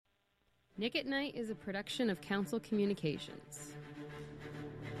Nick at Night is a production of Council Communications.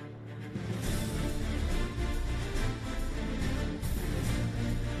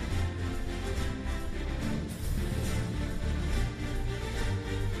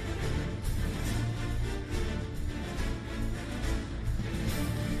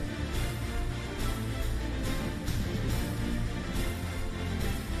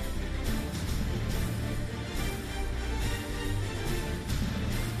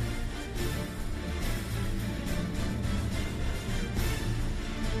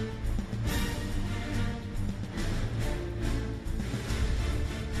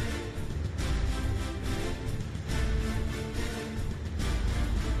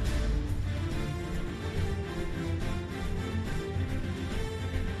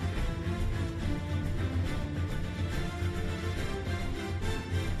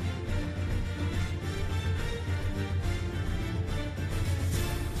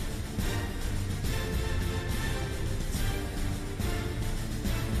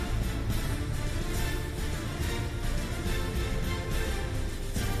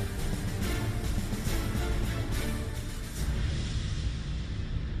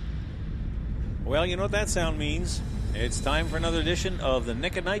 Well, you know what that sound means. It's time for another edition of the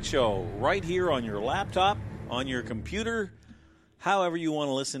Nick at Night Show, right here on your laptop, on your computer. However you want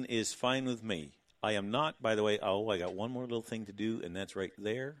to listen is fine with me. I am not, by the way, I got one more little thing to do, and that's right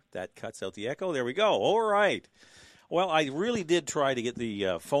there. That cuts out the echo. There we go. All right. Well, I really did try to get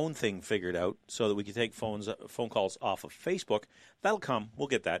the phone thing figured out so that we could take phone calls off of Facebook. That'll come. We'll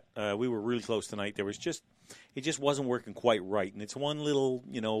get that. We were really close tonight. It just wasn't working quite right. And it's one little,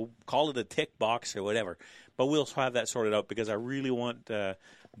 call it a tick box or whatever. But we'll have that sorted out because I really want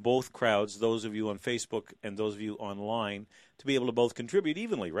both crowds, those of you on Facebook and those of you online, to be able to both contribute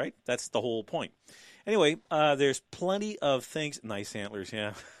evenly, right? That's the whole point. Anyway, there's plenty of things. Nice antlers,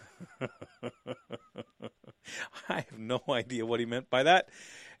 yeah. I have no idea what he meant by that.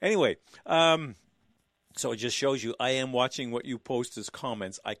 Anyway, so it just shows you I am watching what you post as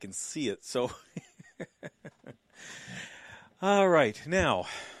comments. I can see it. So, all right. Now,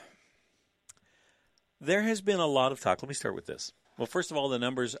 there has been a lot of talk. Let me start with this. Well, first of all, the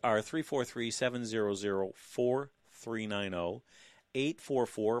numbers are 343-700-4390,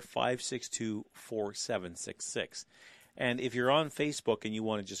 844-562-4766. And if you're on Facebook and you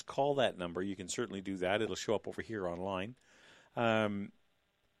want to just call that number, you can certainly do that. It'll show up over here online.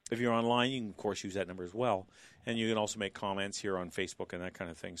 If you're online, you can, of course, use that number as well. And you can also make comments here on Facebook and that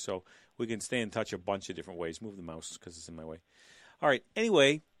kind of thing. So we can stay in touch a bunch of different ways. Move the mouse because it's in my way. All right.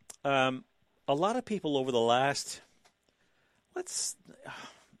 Anyway, a lot of people over the last,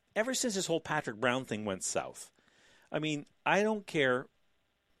 ever since this whole Patrick Brown thing went south, I mean, I don't care.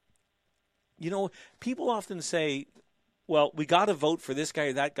 People often say, well, we got to vote for this guy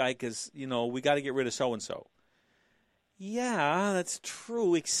or that guy because, we got to get rid of so-and-so. Yeah, that's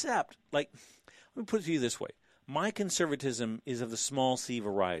true, except, let me put it to you this way. My conservatism is of the small C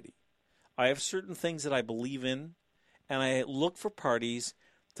variety. I have certain things that I believe in, and I look for parties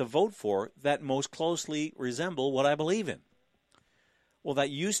to vote for that most closely resemble what I believe in. Well,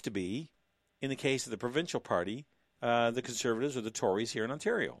 that used to be, in the case of the provincial party, the Conservatives or the Tories here in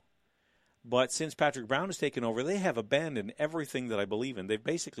Ontario. But since Patrick Brown has taken over, they have abandoned everything that I believe in. They've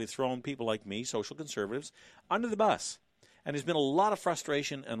basically thrown people like me, social conservatives, under the bus. And there's been a lot of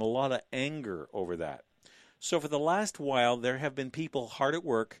frustration and a lot of anger over that. So for the last while, there have been people hard at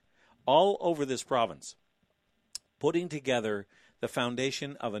work all over this province, putting together the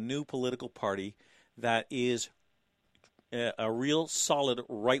foundation of a new political party that is a real solid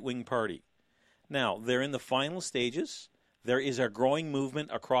right-wing party. Now, they're in the final stages. There is a growing movement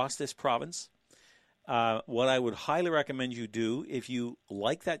across this province. What I would highly recommend you do, if you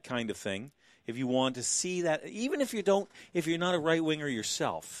like that kind of thing, if you want to see that, even if you're not a right-winger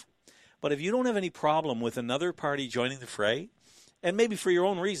yourself, but if you don't have any problem with another party joining the fray, and maybe for your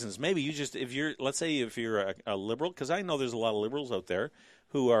own reasons, maybe you just, let's say if you're a liberal, because I know there's a lot of liberals out there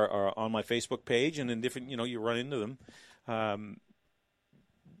who are on my Facebook page and in different, you run into them.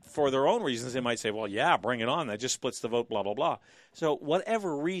 For their own reasons, they might say, well, yeah, bring it on. That just splits the vote, blah, blah, blah. So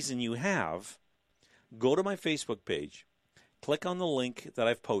whatever reason you have, go to my Facebook page, click on the link that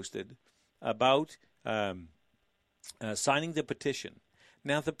I've posted about signing the petition.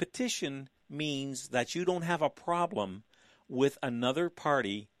 Now, the petition means that you don't have a problem with another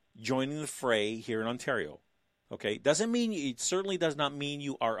party joining the fray here in Ontario. Okay? It certainly does not mean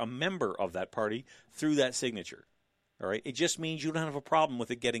you are a member of that party through that signature. All right, it just means you don't have a problem with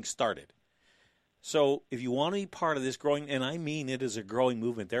it getting started. So if you want to be part of this growing, and I mean it is a growing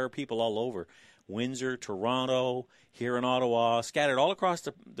movement, there are people all over. Windsor, Toronto, here in Ottawa, scattered all across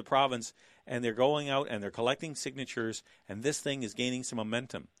the province, and they're going out and they're collecting signatures, and this thing is gaining some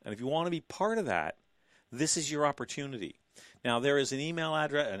momentum. And if you want to be part of that, this is your opportunity. Now, there is an email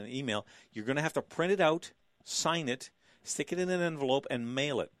address and an email. You're going to have to print it out, sign it, stick it in an envelope, and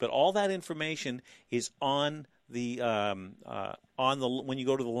mail it. But all that information is on the when you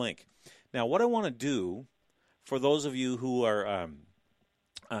go to the link. Now, what I want to do for those of you who are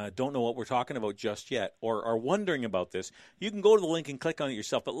don't know what we're talking about just yet, or are wondering about this, you can go to the link and click on it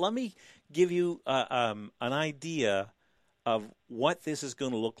yourself. But let me give you an idea of what this is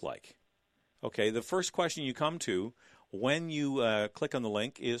going to look like. Okay, the first question you come to when you click on the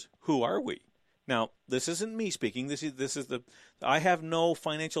link is, who are we? Now, this isn't me speaking. This is I have no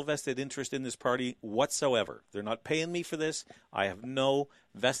financial vested interest in this party whatsoever. They're not paying me for this. I have no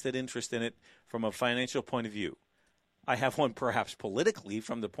vested interest in it from a financial point of view. I have one perhaps politically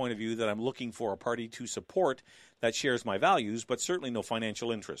from the point of view that I'm looking for a party to support that shares my values, but certainly no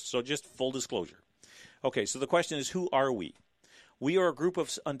financial interest. So just full disclosure. Okay, so the question is, who are we? We are a group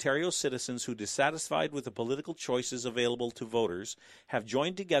of Ontario citizens who, dissatisfied with the political choices available to voters, have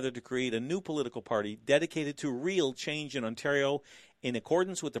joined together to create a new political party dedicated to real change in Ontario in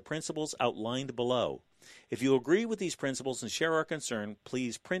accordance with the principles outlined below. If you agree with these principles and share our concern,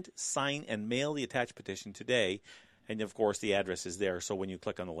 please print, sign, and mail the attached petition today. And, of course, the address is there, so when you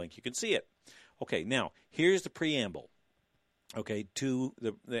click on the link, you can see it. Okay, now, here's the preamble, okay, to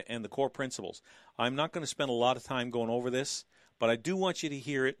the core principles. I'm not going to spend a lot of time going over this, but I do want you to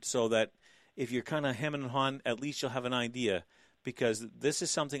hear it so that if you're kind of hemming and hawing, at least you'll have an idea, because this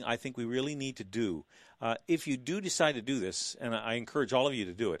is something I think we really need to do. If you do decide to do this, and I encourage all of you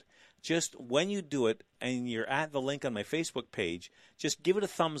to do it, just when you do it and you're at the link on my Facebook page, just give it a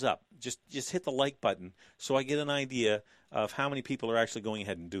thumbs up. Just hit the like button so I get an idea of how many people are actually going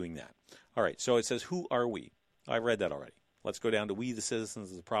ahead and doing that. All right, so it says, who are we? I read that already. Let's go down to we, the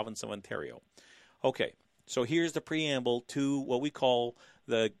citizens of the province of Ontario. Okay. So here's the preamble to what we call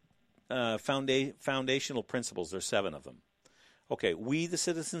the foundational principles. There's 7 of them. Okay, we, the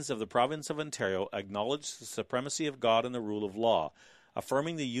citizens of the province of Ontario, acknowledge the supremacy of God and the rule of law,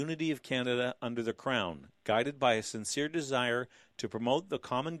 affirming the unity of Canada under the Crown, guided by a sincere desire to promote the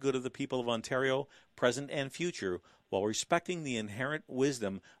common good of the people of Ontario, present and future, while respecting the inherent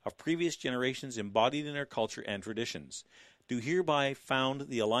wisdom of previous generations embodied in our culture and traditions. Do hereby found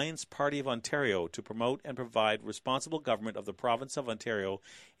the Alliance Party of Ontario to promote and provide responsible government of the province of Ontario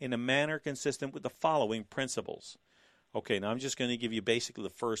in a manner consistent with the following principles. Okay, now I'm just going to give you basically the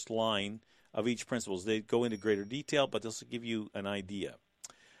first line of each principles. They go into greater detail, but this will give you an idea.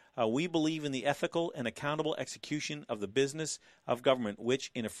 We believe in the ethical and accountable execution of the business of government,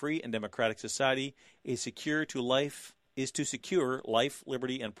 which in a free and democratic society is to secure life,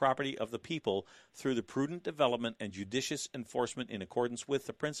 liberty, and property of the people through the prudent development and judicious enforcement in accordance with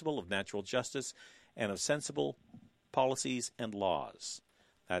the principle of natural justice and of sensible policies and laws.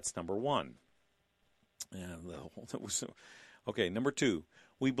 That's number 1. Okay, number 2.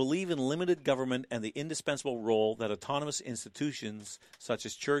 We believe in limited government and the indispensable role that autonomous institutions such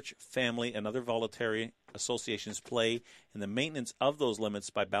as church, family, and other voluntary associations play in the maintenance of those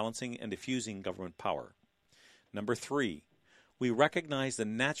limits by balancing and diffusing government power. Number 3, we recognize the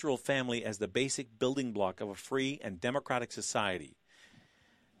natural family as the basic building block of a free and democratic society.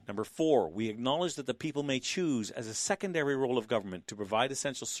 Number 4, we acknowledge that the people may choose as a secondary role of government to provide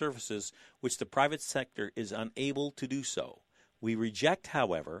essential services which the private sector is unable to do so. We reject,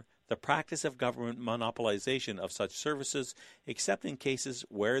 however, the practice of government monopolization of such services, except in cases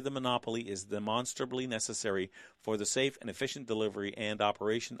where the monopoly is demonstrably necessary for the safe and efficient delivery and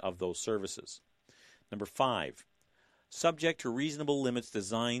operation of those services. Number 5, subject to reasonable limits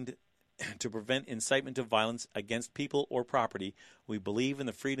designed to prevent incitement of violence against people or property, we believe in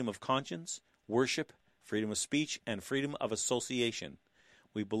the freedom of conscience, worship, freedom of speech, and freedom of association.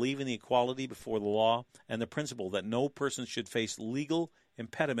 We believe in the equality before the law and the principle that no person should face legal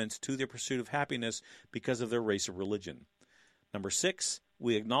impediments to their pursuit of happiness because of their race or religion. Number 6,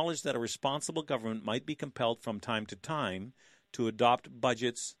 we acknowledge that a responsible government might be compelled from time to time to adopt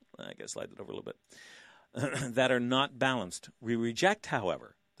budgets, I guess slide it over a little bit, that are not balanced. We reject,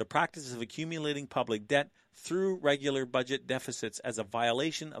 however, the practice of accumulating public debt through regular budget deficits as a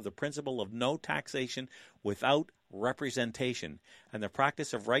violation of the principle of no taxation without representation, and the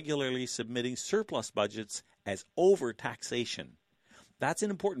practice of regularly submitting surplus budgets as overtaxation. That's an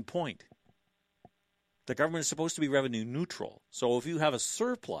important point. The government is supposed to be revenue neutral. So if you have a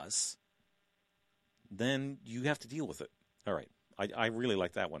surplus, then you have to deal with it. All right. I really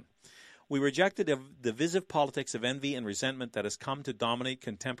like that one. We rejected the divisive politics of envy and resentment that has come to dominate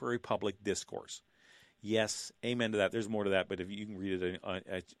contemporary public discourse. Yes, amen to that. There's more to that, but if you can read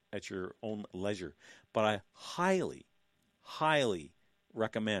it at your own leisure. But I highly, highly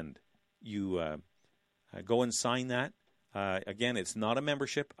recommend you go and sign that. Again, it's not a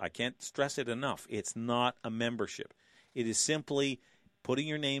membership. I can't stress it enough. It's not a membership. It is simply putting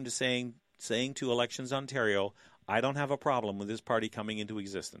your name to saying to Elections Ontario, I don't have a problem with this party coming into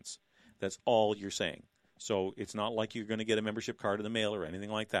existence. That's all you're saying. So it's not like you're going to get a membership card in the mail or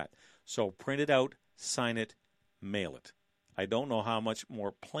anything like that. So print it out, sign it, mail it. I don't know how much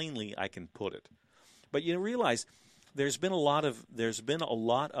more plainly I can put it. But you realize there's been a lot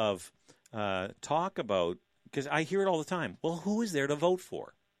of talk about, because I hear it all the time, well, who is there to vote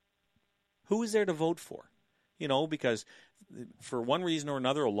for? Who is there to vote for? Because for one reason or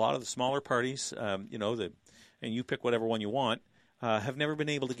another, a lot of the smaller parties, and you pick whatever one you want, have never been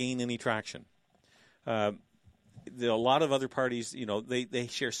able to gain any traction. A lot of other parties, they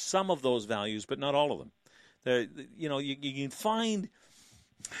share some of those values, but not all of them. You can find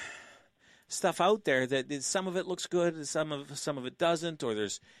stuff out there that some of it looks good, some of it doesn't, or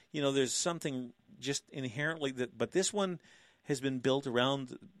there's something just inherently that. But this one has been built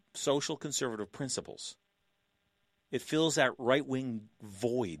around social conservative principles. It fills that right-wing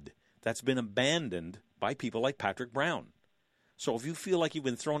void that's been abandoned by people like Patrick Brown. So if you feel like you've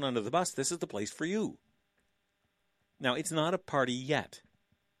been thrown under the bus, this is the place for you. Now, it's not a party yet,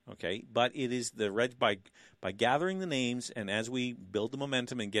 okay? But it is by gathering the names, and as we build the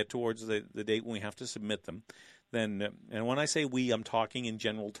momentum and get towards the date when we have to submit them, then, and when I say we, I'm talking in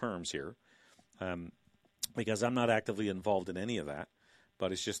general terms here, because I'm not actively involved in any of that,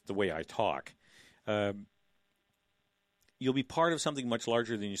 but it's just the way I talk. You'll be part of something much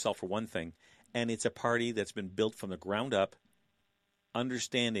larger than yourself, for one thing, and it's a party that's been built from the ground up,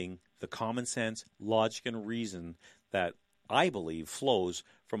 understanding the common sense, logic, and reason that I believe flows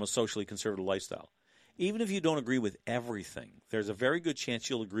from a socially conservative lifestyle. Even if you don't agree with everything, there's a very good chance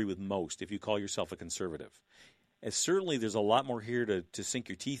you'll agree with most if you call yourself a conservative. And certainly there's a lot more here to sink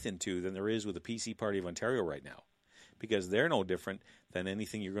your teeth into than there is with the PC Party of Ontario right now, because they're no different than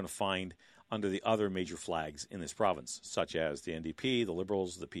anything you're going to find under the other major flags in this province, such as the NDP, the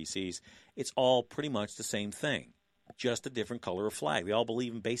Liberals, the PCs. It's all pretty much the same thing, just a different color of flag. They all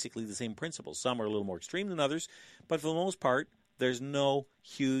believe in basically the same principles. Some are a little more extreme than others, but for the most part, there's no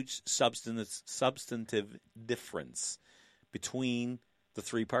huge substantive difference between the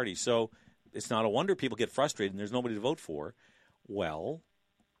three parties. So it's not a wonder people get frustrated and there's nobody to vote for. Well,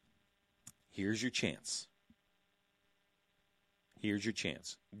 here's your chance. Here's your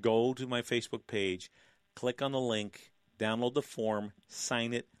chance. Go to my Facebook page, click on the link, download the form,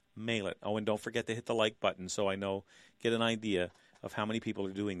 sign it, mail it. Oh, and don't forget to hit the like button so I get an idea of how many people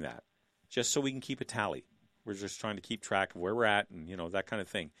are doing that, just so we can keep a tally. We're just trying to keep track of where we're at and, that kind of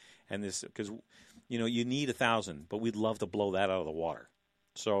thing. And this, because, you need 1,000, but we'd love to blow that out of the water.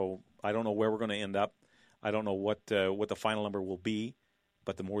 So I don't know where we're going to end up. I don't know what the final number will be,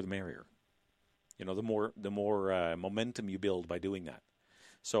 but the more the merrier. The more momentum you build by doing that.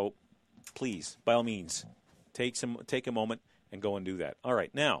 So please, by all means, take a moment and go and do that. All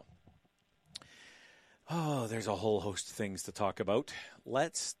right, now, there's a whole host of things to talk about.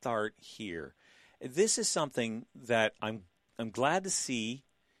 Let's start here. This is something that I'm glad to see.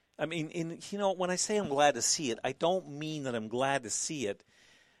 I mean, when I say I'm glad to see it, I don't mean that I'm glad to see it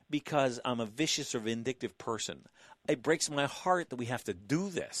because I'm a vicious or vindictive person. It breaks my heart that we have to do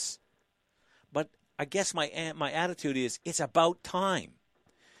this. But I guess my attitude is it's about time.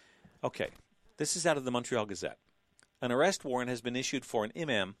 Okay, this is out of the Montreal Gazette. An arrest warrant has been issued for an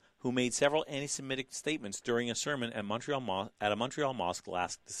imam who made several anti-Semitic statements during a sermon at a Montreal mosque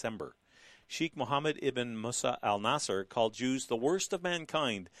last December. Sheikh Mohammed ibn Musa al-Nasser called Jews the worst of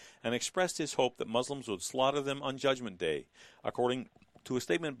mankind and expressed his hope that Muslims would slaughter them on Judgment Day, according to a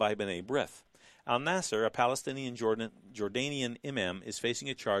statement by B'nai B'rith. Al-Nasser, a Palestinian Jordanian imam, is facing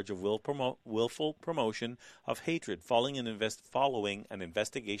a charge of willful promotion of hatred following an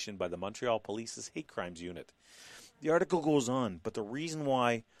investigation by the Montreal Police's Hate Crimes Unit. The article goes on, but the reason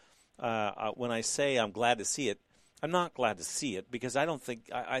why, when I say I'm glad to see it, I'm not glad to see it because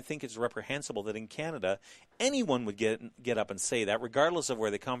I think it's reprehensible that in Canada anyone would get up and say that, regardless of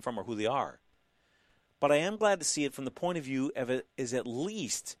where they come from or who they are. But I am glad to see it from the point of view of it is at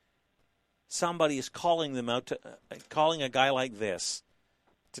least somebody is calling them out, calling a guy like this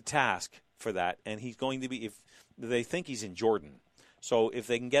to task for that, and he's going to be, if they think he's in Jordan. So if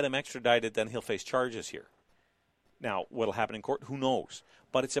they can get him extradited, then he'll face charges here. Now, what'll happen in court, who knows?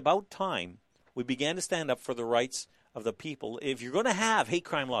 But it's about time we began to stand up for the rights of the people. If you're going to have hate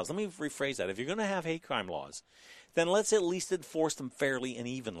crime laws, let me rephrase that. If you're going to have hate crime laws, then let's at least enforce them fairly and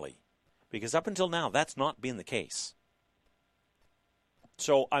evenly. Because up until now, that's not been the case.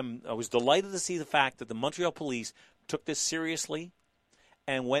 So I was delighted to see the fact that the Montreal police took this seriously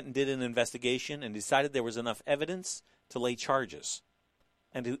and went and did an investigation and decided there was enough evidence to lay charges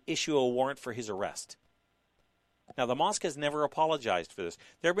and to issue a warrant for his arrest. Now, the mosque has never apologized for this.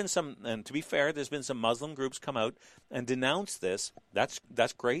 There have been some, and to be fair, there's been some Muslim groups come out and denounce this. That's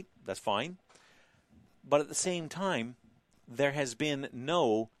great. That's fine. But at the same time, there has been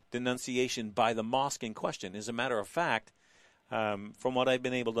no denunciation by the mosque in question. As a matter of fact, from what I've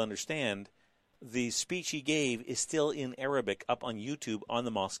been able to understand, the speech he gave is still in Arabic up on YouTube on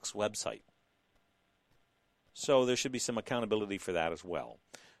the mosque's website. So there should be some accountability for that as well.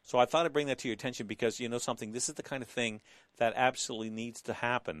 So I thought I'd bring that to your attention because, you know something, this is the kind of thing that absolutely needs to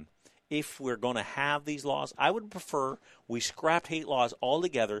happen. If we're going to have these laws, I would prefer we scrap hate laws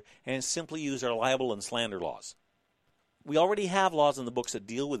altogether and simply use our libel and slander laws. We already have laws in the books that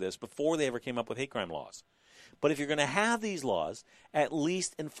deal with this before they ever came up with hate crime laws. But if you're going to have these laws, at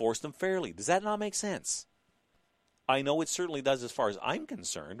least enforce them fairly. Does that not make sense? I know it certainly does as far as I'm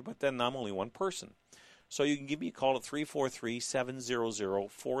concerned, but then I'm only one person. So you can give me a call at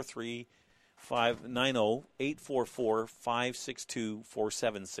 343-700-4390,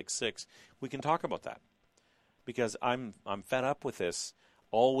 844-562-4766. We can talk about that because I'm fed up with this.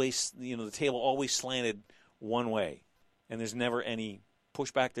 Always, the table always slanted one way, and there's never any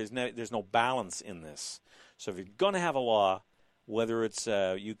pushback. There's no balance in this. So if you're going to have a law, whether it's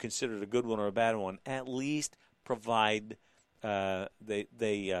you consider it a good one or a bad one, at least provide at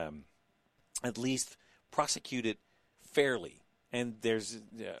least prosecute it fairly. And there's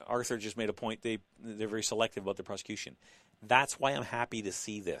Arthur just made a point. They're very selective about the prosecution. That's why I'm happy to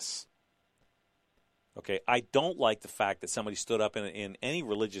see this. Okay, I don't like the fact that somebody stood up in any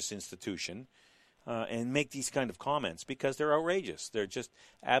religious institution and make these kind of comments because they're outrageous. They're just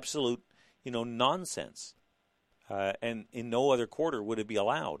absolute, nonsense. And in no other quarter would it be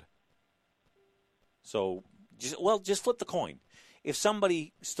allowed. So, just flip the coin. If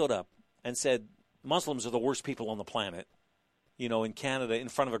somebody stood up and said Muslims are the worst people on the planet, in Canada, in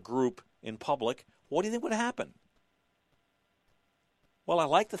front of a group, in public, what do you think would happen? Well, I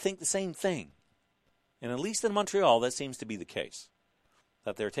like to think the same thing. And at least in Montreal, that seems to be the case,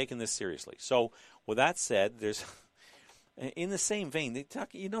 that they're taking this seriously. So, with that said, there's, in the same vein, they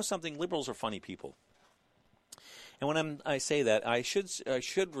talk, something, liberals are funny people. And when I say that, I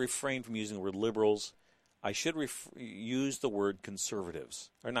should refrain from using the word liberals. I should use the word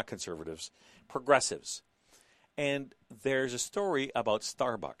conservatives, or not conservatives, progressives. And there's a story about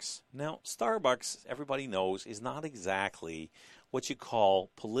Starbucks. Now, Starbucks, everybody knows, is not exactly what you call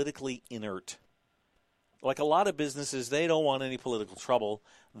politically inert. Like a lot of businesses, they don't want any political trouble.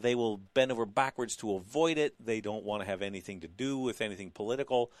 They will bend over backwards to avoid it. They don't want to have anything to do with anything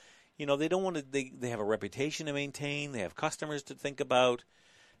political. They don't want to. They have a reputation to maintain. They have customers to think about.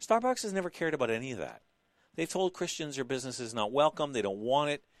 Starbucks has never cared about any of that. They've told Christians their business is not welcome. They don't want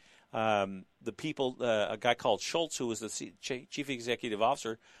it. The people, a guy called Schultz, who was the chief executive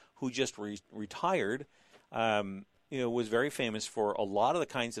officer, who just retired, was very famous for a lot of the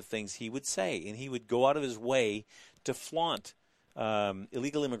kinds of things he would say, and he would go out of his way to flaunt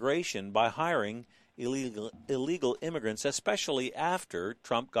illegal immigration by hiring illegal immigrants, especially after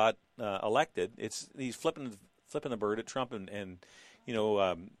Trump got elected. He's flipping the bird at Trump and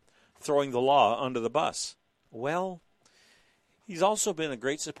throwing the law under the bus. Well, he's also been a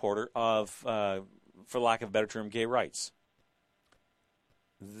great supporter of, for lack of a better term, gay rights.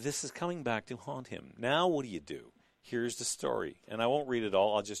 This is coming back to haunt him. Now what do? Here's the story. And I won't read it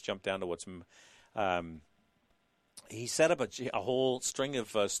all. I'll just jump down to what's... he set up a whole string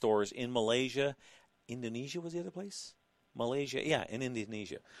of stores in Malaysia. Indonesia was the other place? Malaysia? Yeah, in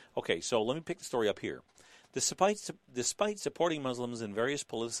Indonesia. Okay, so let me pick the story up here. Despite supporting Muslims in various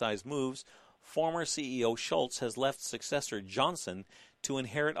politicized moves, former CEO Schultz has left successor Johnson to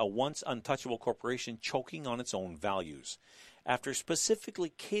inherit a once untouchable corporation choking on its own values. After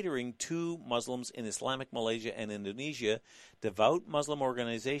specifically catering to Muslims in Islamic Malaysia and Indonesia, devout Muslim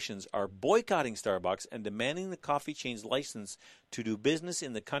organizations are boycotting Starbucks and demanding the coffee chain's license to do business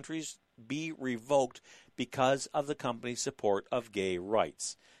in the countries be revoked because of the company's support of gay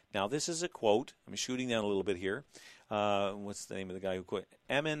rights. Now, this is a quote. I'm shooting down a little bit here. What's the name of the guy who quit?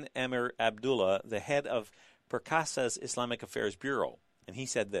 Emin Emir Abdullah, the head of Perkasa's Islamic Affairs Bureau. And he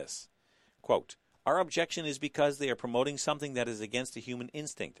said this, quote, "Our objection is because they are promoting something that is against the human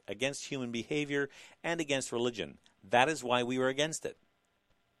instinct, against human behavior, and against religion. That is why we were against it."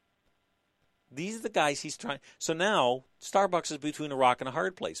 These are the guys he's trying. So now Starbucks is between a rock and a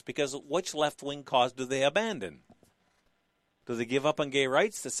hard place because which left-wing cause do they abandon? Do they give up on gay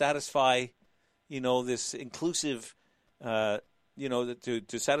rights to satisfy, this inclusive, to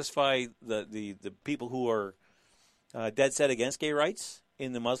satisfy the people who are dead set against gay rights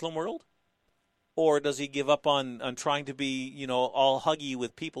in the Muslim world? Or does he give up on trying to be, all huggy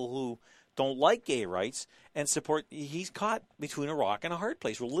with people who don't like gay rights and support? He's caught between a rock and a hard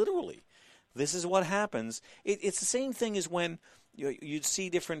place, literally. This is what happens. It's the same thing as when you'd see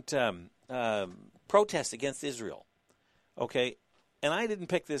different protests against Israel. Okay? And I didn't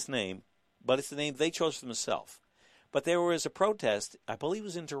pick this name, but it's the name they chose for themselves. But there was a protest, I believe it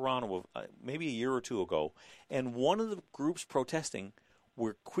was in Toronto, maybe a year or two ago, and one of the groups protesting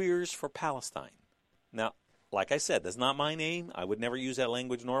were Queers for Palestine. Now, like I said, that's not my name. I would never use that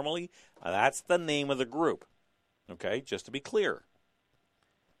language normally. That's the name of the group. Okay? Just to be clear.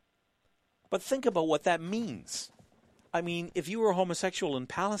 But think about what that means. I mean, if you were a homosexual in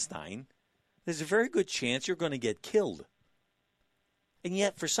Palestine, there's a very good chance you're going to get killed. And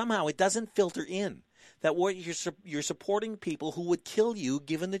yet, for somehow, it doesn't filter in that what you're supporting people who would kill you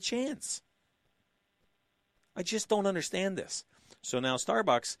given the chance. I just don't understand this. So now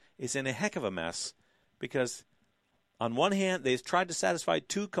Starbucks is in a heck of a mess because, on one hand, they've tried to satisfy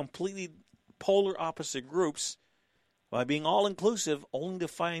two completely polar opposite groups by being all-inclusive, only to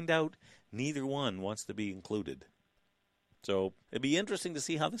find out neither one wants to be included. So it'd be interesting to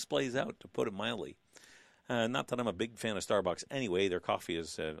see how this plays out, to put it mildly. Not that I'm a big fan of Starbucks. Anyway, their coffee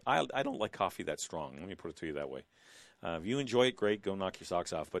is... I don't like coffee that strong. Let me put it to you that way. If you enjoy it, great. Go knock your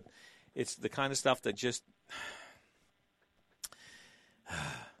socks off. But it's the kind of stuff that just...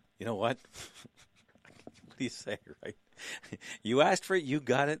 You know what? What do you say, right? You asked for it. You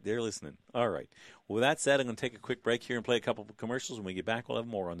got it. They're listening. All right. Well, with that said, I'm going to take a quick break here and play a couple of commercials. When we get back, we'll have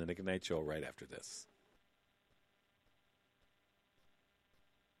more on the Nick at Night Show right after this.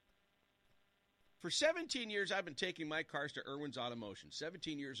 For 17 years, I've been taking my cars to Irwin's Automotion.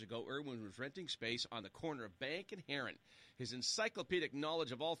 17 years ago, Irwin was renting space on the corner of Bank and Heron. His encyclopedic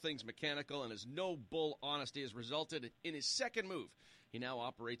knowledge of all things mechanical and his no-bull honesty has resulted in his second move. He now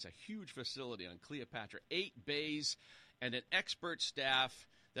operates a huge facility on Cleopatra, 8 bays, and an expert staff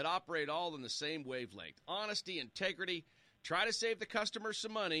that operate all in the same wavelength. Honesty, integrity, try to save the customer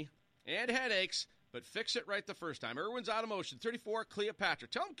some money and headaches, but fix it right the first time. Irwin's Automotion, 34 Cleopatra.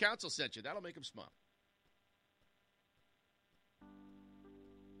 Tell them Council sent you. That'll make them smile.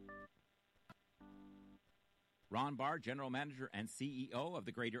 Ron Barr, General Manager and CEO of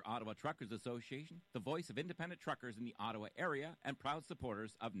the Greater Ottawa Truckers Association, the voice of independent truckers in the Ottawa area, and proud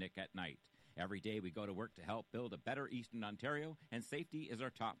supporters of Nick at Night. Every day we go to work to help build a better Eastern Ontario, and safety is our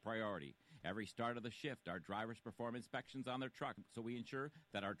top priority. Every start of the shift, our drivers perform inspections on their truck, so we ensure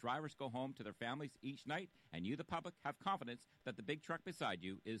that our drivers go home to their families each night, and you, the public, have confidence that the big truck beside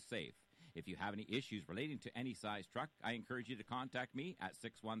you is safe. If you have any issues relating to any size truck, I encourage you to contact me at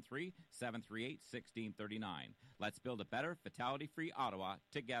 613-738-1639. Let's build a better, fatality-free Ottawa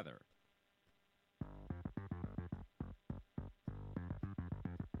together.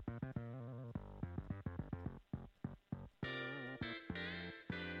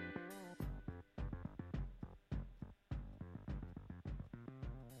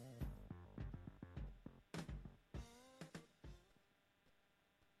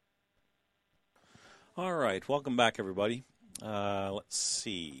 All right, welcome back, everybody. Let's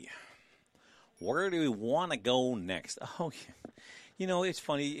see. Where do we want to go next? Oh, you know, it's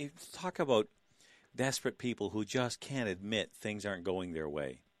funny. You talk about desperate people who just can't admit things aren't going their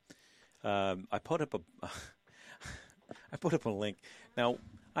way. I put up a link. Now,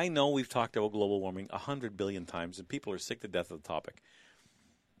 I know we've talked about global warming 100 billion times, and people are sick to death of the topic.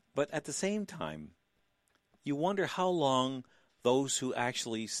 But at the same time, you wonder how long those who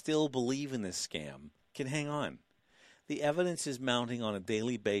actually still believe in this scam can hang on. The evidence is mounting on a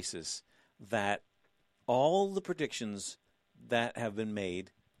daily basis that all the predictions that have been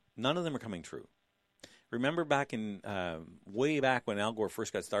made, none of them are coming true. Remember back in way back when Al Gore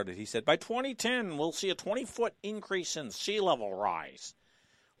first got started, he said, by 2010, we'll see a 20-foot increase in sea level rise.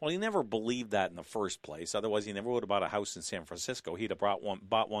 Well, he never believed that in the first place. Otherwise, he never would have bought a house in San Francisco. He'd have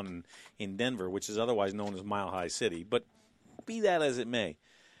bought one in Denver, which is otherwise known as Mile High City. But be that as it may,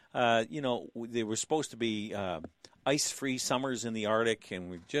 they were supposed to be ice-free summers in the Arctic,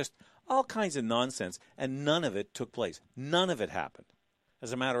 and just all kinds of nonsense, and none of it took place. None of it happened.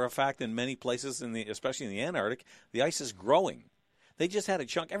 As a matter of fact, in many places, especially in the Antarctic, the ice is growing. They just had a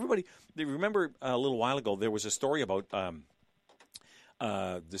chunk. Everybody, remember a little while ago, there was a story about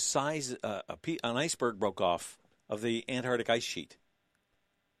the size, an iceberg broke off of the Antarctic ice sheet.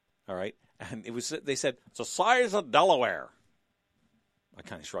 All right? And they said, it's the size of Delaware. I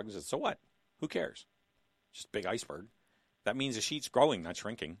kind of shrugged and said, so what? Who cares? Just a big iceberg. That means the sheet's growing, not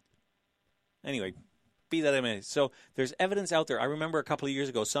shrinking. Anyway, be that as it may. So there's evidence out there. I remember a couple of years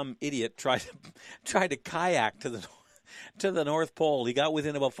ago, some idiot tried to kayak to the North Pole. He got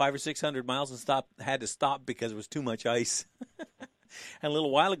within about 500 or 600 miles and had to stop because it was too much ice. And a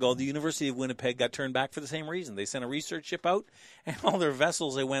little while ago, the University of Winnipeg got turned back for the same reason. They sent a research ship out, and all their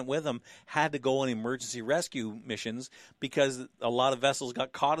vessels they went with them had to go on emergency rescue missions because a lot of vessels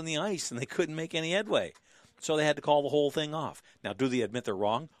got caught in the ice and they couldn't make any headway. So they had to call the whole thing off. Now, do they admit they're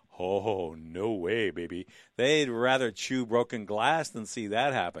wrong? Oh, no way, baby. They'd rather chew broken glass than see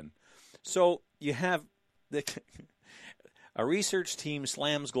that happen. So you have a research team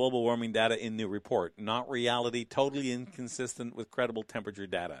slams global warming data in new report. Not reality, totally inconsistent with credible temperature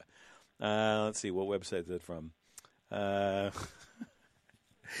data. Let's see, what website is that from?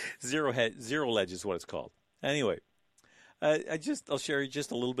 Zero Ledge is what it's called. Anyway, I'll share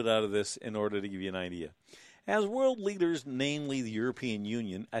just a little bit out of this in order to give you an idea. As world leaders, namely the European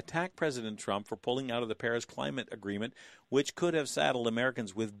Union, attack President Trump for pulling out of the Paris Climate Agreement, which could have saddled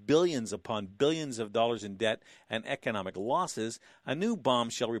Americans with billions upon billions of dollars in debt and economic losses, a new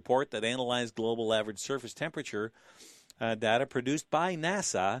bombshell report that analyzed global average surface temperature data produced by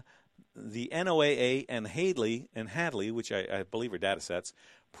NASA, the NOAA, and Hadley, which I believe are data sets,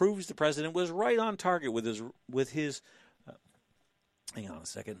 proves the president was right on target with his hang on a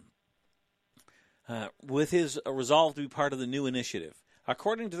second. With his resolve to be part of the new initiative.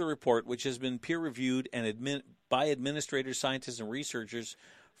 According to the report, which has been peer-reviewed and by administrators, scientists, and researchers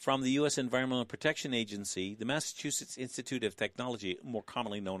from the U.S. Environmental Protection Agency, the Massachusetts Institute of Technology, more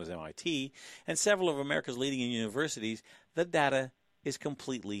commonly known as MIT, and several of America's leading universities, the data is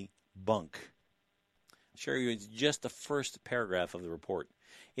completely bunk. I'll share you just the first paragraph of the report.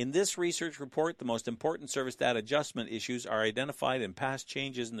 In this research report, the most important service data adjustment issues are identified and past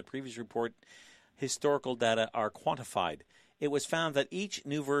changes in the previous report historical data are quantified. It was found that each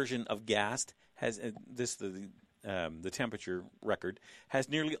new version of GAST has the temperature record has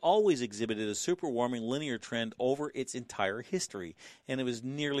nearly always exhibited a superwarming linear trend over its entire history, and it was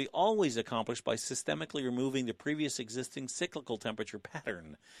nearly always accomplished by systemically removing the previous existing cyclical temperature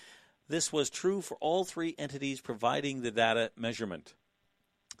pattern. This was true for all three entities providing the data measurement.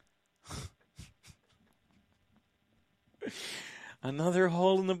 Another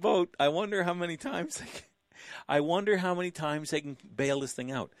hole in the boat. I wonder how many times they can bail this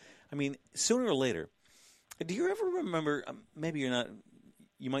thing out. I mean, sooner or later. Do you ever remember? Maybe you're not.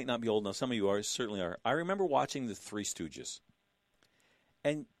 You might not be old enough. Some of you are. Certainly are. I remember watching the Three Stooges,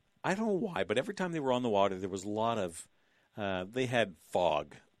 and I don't know why, but every time they were on the water, there was a lot of. They had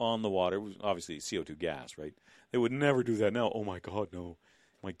fog on the water. It was obviously CO2 gas, right? They would never do that now. Oh my God, no!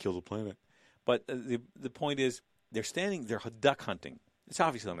 It might kill the planet. But the point is. They're duck hunting. It's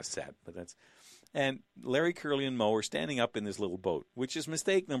obviously on a set, but that's. And Larry, Curly, and Moe are standing up in this little boat, which is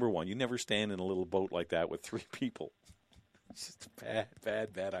mistake number one. You never stand in a little boat like that with three people. It's just a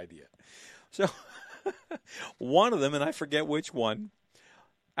bad idea. So one of them, and I forget which one,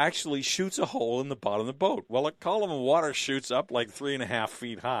 actually shoots a hole in the bottom of the boat. Well, a column of water shoots up like 3.5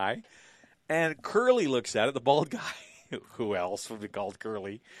 feet high, and Curly looks at it, the bald guy, who else would be called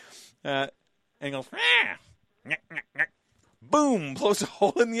Curly, and goes, ah! Boom! Blows a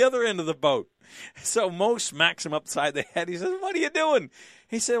hole in the other end of the boat. So Moe smacks him upside the head. He says, "What are you doing?"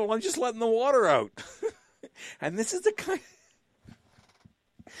 He said, "Well, I'm just letting the water out." And this is the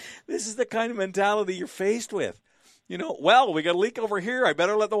kind of mentality you're faced with. You know, well, we got a leak over here. I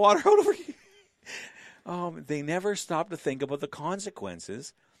better let the water out over here. They never stop to think about the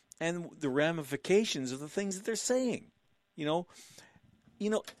consequences and the ramifications of the things that they're saying. You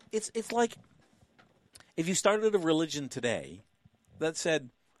know, it's like. If you started a religion today that said,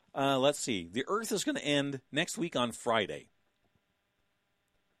 let's see, the earth is going to end next week on Friday,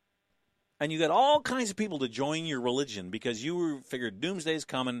 and you got all kinds of people to join your religion because you figured doomsday's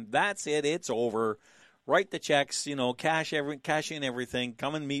coming, that's it, it's over, write the checks, cash in everything,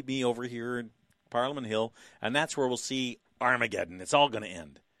 come and meet me over here in Parliament Hill, and that's where we'll see Armageddon. It's all going to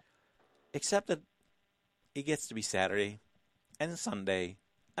end. Except that it gets to be Saturday and Sunday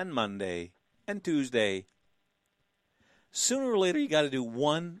and Monday and Tuesday. Sooner or later, you got to do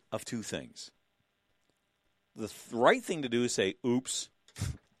one of two things. The right thing to do is say, oops,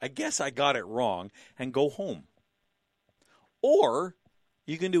 I guess I got it wrong, and go home. Or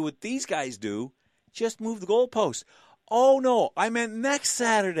you can do what these guys do, just move the goalpost. Oh, no, I meant next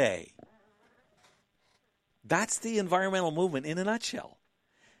Saturday. That's the environmental movement in a nutshell.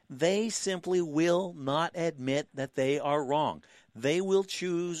 They simply will not admit that they are wrong. They would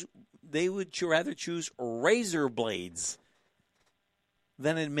rather choose razor blades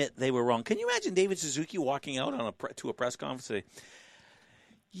then admit they were wrong. Can you imagine David Suzuki walking out on to a press conference and say,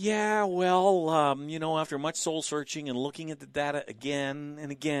 yeah, well, after much soul searching and looking at the data again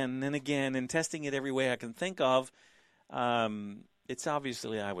and again and again and testing it every way I can think of, it's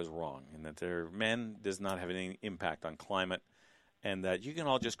obviously I was wrong, and that man does not have any impact on climate, and that you can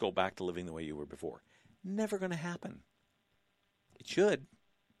all just go back to living the way you were before. Never going to happen. It should.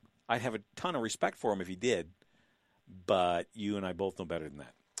 I'd have a ton of respect for him if he did, but you and I both know better than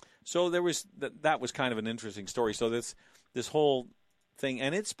that. So there was that was kind of an interesting story. So this whole thing,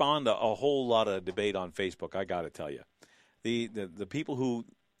 and it spawned a whole lot of debate on Facebook. I got to tell you, the people who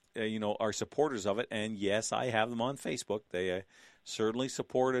are supporters of it, and yes, I have them on Facebook. They certainly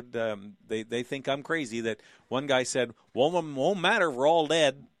supported. They think I'm crazy. That one guy said, "Won't matter. We're all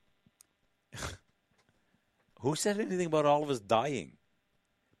dead." Who said anything about all of us dying?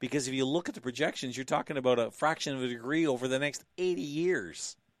 Because if you look at the projections, you're talking about a fraction of a degree over the next 80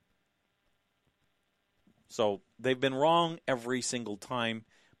 years. So they've been wrong every single time.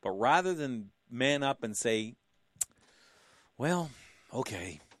 But rather than man up and say, well,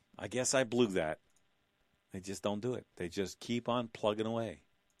 okay, I guess I blew that, they just don't do it. They just keep on plugging away.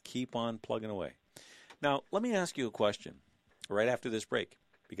 Keep on plugging away. Now, let me ask you a question right after this break.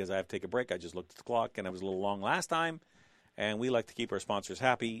 Because I have to take a break. I just looked at the clock, and I was a little long last time. And we like to keep our sponsors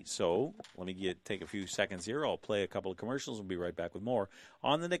happy. So let me take a few seconds here. I'll play a couple of commercials. We'll be right back with more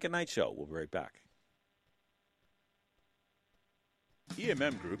on the Nick at Night Show. We'll be right back.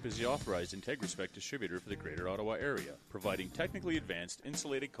 EMM Group is the authorized IntegraSpec distributor for the Greater Ottawa area, providing technically advanced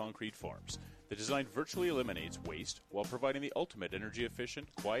insulated concrete forms. The design virtually eliminates waste while providing the ultimate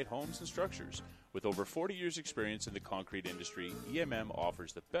energy-efficient, quiet homes and structures. With over 40 years' experience in the concrete industry, EMM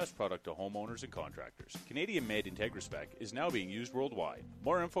offers the best product to homeowners and contractors. Canadian-made IntegraSpec is now being used worldwide.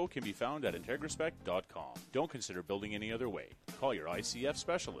 More info can be found at integraspec.com. Don't consider building any other way. Call your ICF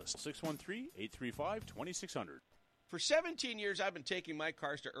specialist, 613-835-2600. For 17 years, I've been taking my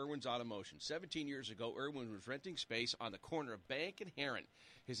cars to Irwin's Automotion. 17 years ago, Irwin was renting space on the corner of Bank and Heron.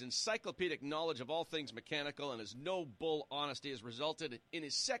 His encyclopedic knowledge of all things mechanical and his no-bull honesty has resulted in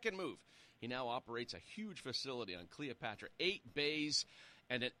his second move. He now operates a huge facility on Cleopatra, 8 bays,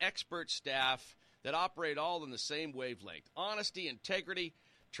 and an expert staff that operate all in the same wavelength. Honesty, integrity,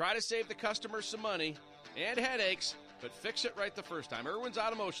 try to save the customer some money and headaches, but fix it right the first time. Irwin's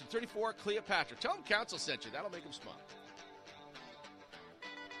Automotion, 34 Cleopatra. Tell them Council sent you. That'll make them smile.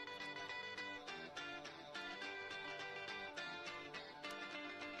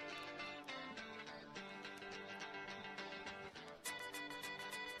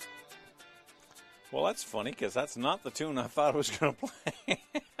 Well, that's funny because that's not the tune I thought I was going to play.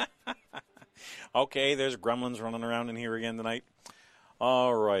 Okay, there's gremlins running around in here again tonight.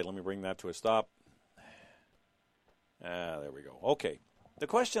 All right, let me bring that to a stop. There we go. Okay, the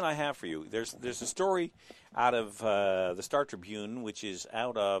question I have for you, there's a story out of the Star Tribune, which is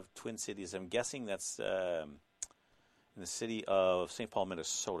out of Twin Cities. I'm guessing that's in the city of St. Paul,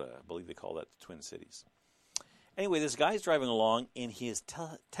 Minnesota. I believe they call that the Twin Cities. Anyway, this guy's driving along in his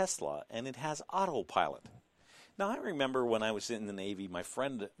Tesla, and it has autopilot. Now, I remember when I was in the Navy, my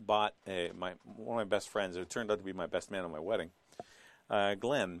friend bought, one of my best friends, who turned out to be my best man at my wedding,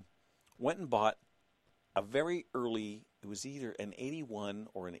 Glenn, went and bought a very early, it was either an 81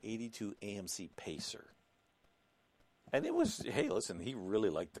 or an 82 AMC Pacer. And it was, hey, listen, he really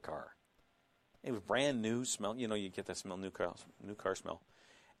liked the car. It was brand new, smell, you get that smell, new car smell.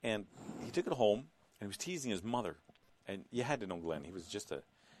 And he took it home. And he was teasing his mother. And you had to know Glenn. He was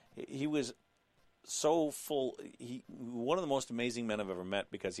he was so full. One of the most amazing men I've ever met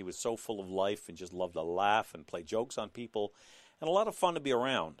because he was so full of life and just loved to laugh and play jokes on people. And a lot of fun to be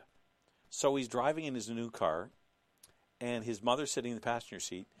around. So he's driving in his new car. And his mother's sitting in the passenger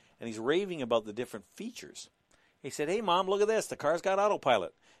seat. And he's raving about the different features. He said, hey, Mom, look at this. The car's got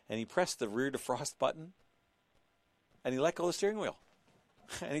autopilot. And he pressed the rear defrost button. And he let go of the steering wheel.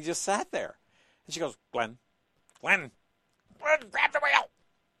 And he just sat there. And she goes, Glenn, grab the wheel.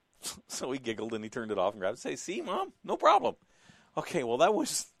 So he giggled and he turned it off and grabbed it. Say, see, Mom, no problem. Okay, well, that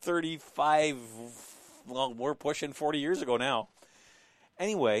was 35, well, we're pushing 40 years ago now.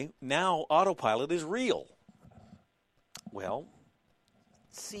 Anyway, now autopilot is real. Well,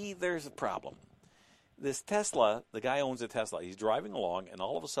 see, there's a problem. This Tesla, the guy owns a Tesla. He's driving along, and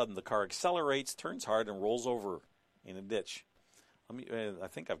all of a sudden the car accelerates, turns hard, and rolls over in a ditch. I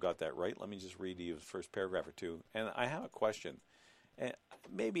think I've got that right. Let me just read to you the first paragraph or two. And I have a question. And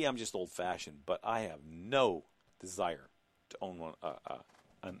maybe I'm just old-fashioned, but I have no desire to own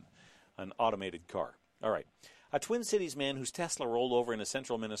an automated car. All right. A Twin Cities man whose Tesla rolled over in a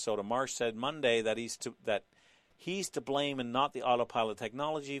central Minnesota marsh said Monday that He's to blame and not the autopilot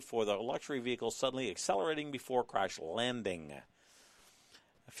technology for the luxury vehicle suddenly accelerating before crash landing.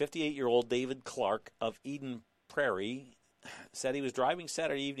 58-year-old David Clark of Eden Prairie said he was driving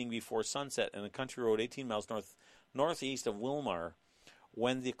Saturday evening before sunset on a country road 18 miles northeast of Wilmar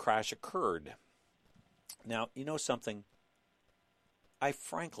when the crash occurred. Now, you know something? I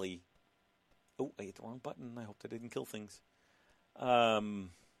frankly... Oh, I hit the wrong button. I hope that didn't kill things.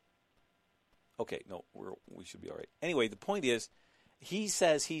 Okay, no, we should be all right. Anyway, the point is, he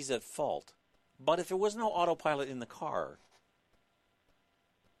says he's at fault. But if there was no autopilot in the car,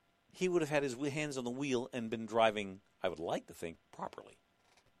 he would have had his hands on the wheel and been driving, I would like to think, properly.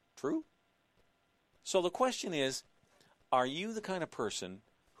 True? So the question is, are you the kind of person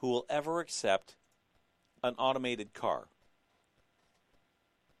who will ever accept an automated car?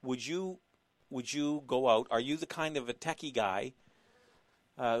 Would you go out? Are you the kind of a techie guy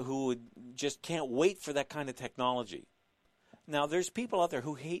who would just can't wait for that kind of technology? Now, there's people out there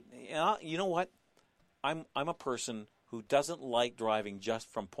who hate. You know what? I'm a person who doesn't like driving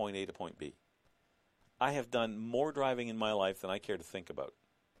just from point A to point B. I have done more driving in my life than I care to think about.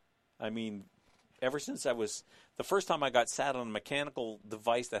 I mean, ever since the first time I got sat on a mechanical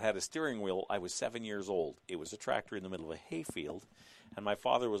device that had a steering wheel, I was 7 years old. It was a tractor in the middle of a hayfield, and my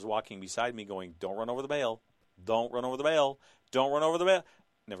father was walking beside me going, "Don't run over the bale. Don't run over the bale. Don't run over the bale."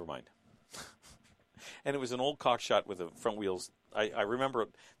 Never mind. And it was an old cockshot with the front wheels. I remember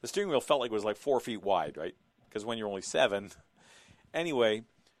the steering wheel felt like it was like 4 feet wide, right? Because when you're only 7. Anyway,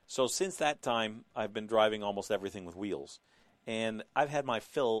 so since that time, I've been driving almost everything with wheels. And I've had my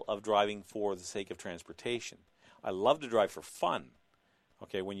fill of driving for the sake of transportation. I love to drive for fun.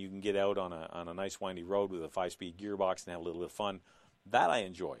 Okay, when you can get out on a nice windy road with a 5-speed gearbox and have a little bit of fun, that I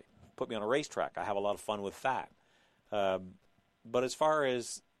enjoy. Put me on a racetrack, I have a lot of fun with that. But as far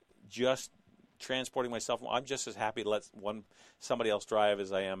as just transporting myself, I'm just as happy to let somebody else drive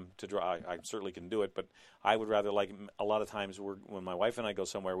as I am to drive. I certainly can do it, but I would rather, like a lot of times when my wife and I go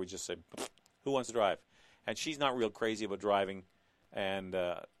somewhere, we just say, "Who wants to drive?" And she's not real crazy about driving, and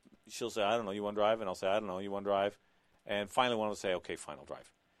she'll say, "I don't know, you want to drive?" And I'll say, "I don't know, you want to drive?" And finally one will say, "Okay, fine, I'll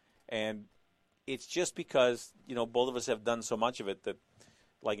drive." And it's just because, both of us have done so much of it that,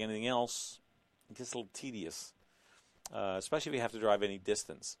 like anything else, it gets a little tedious, especially if you have to drive any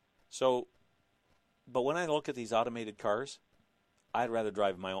distance. But when I look at these automated cars, I'd rather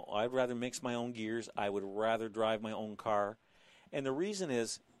drive my own. I'd rather mix my own gears. I would rather drive my own car. And the reason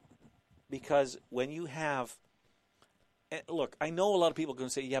is because when you have... Look, I know a lot of people can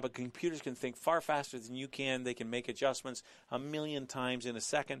say, yeah, but computers can think far faster than you can. They can make adjustments 1,000,000 times in a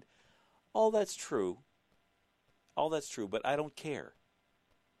second. All that's true. But I don't care.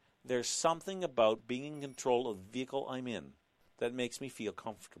 There's something about being in control of the vehicle I'm in that makes me feel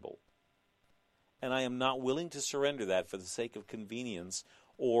comfortable. And I am not willing to surrender that for the sake of convenience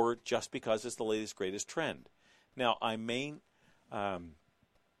or just because it's the latest, greatest trend. Now, I may...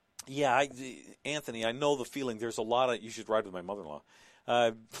 Anthony, I know the feeling. There's a lot of... You should ride with my mother-in-law.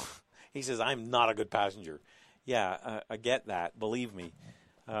 He says, I'm not a good passenger. Yeah, I get that. Believe me.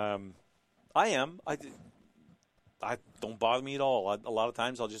 I am. I don't bother me at all. A lot of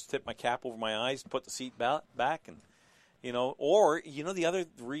times I'll just tip my cap over my eyes, put the seat back, and... the other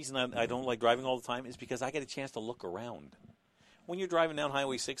reason I don't like driving all the time is because I get a chance to look around. When you're driving down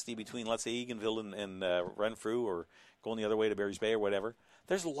Highway 60 between, let's say, Eganville and Renfrew, or going the other way to Barry's Bay or whatever,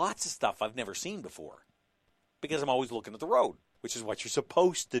 there's lots of stuff I've never seen before because I'm always looking at the road, which is what you're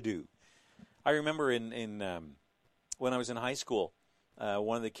supposed to do. I remember when I was in high school,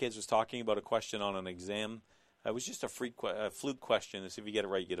 one of the kids was talking about a question on an exam. It was just a fluke question. If you get it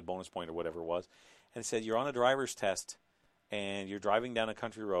right, you get a bonus point or whatever it was. And it said, you're on a driver's test, and you're driving down a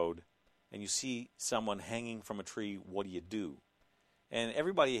country road, and you see someone hanging from a tree. What do? And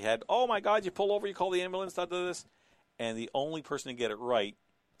everybody had, oh, my God, you pull over, you call the ambulance, this. And the only person to get it right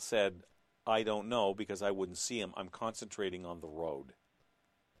said, I don't know because I wouldn't see him. I'm concentrating on the road.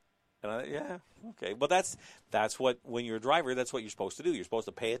 And yeah, okay. But that's what, when you're a driver, that's what you're supposed to do. You're supposed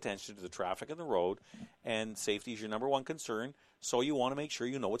to pay attention to the traffic and the road, and safety is your number one concern, so you want to make sure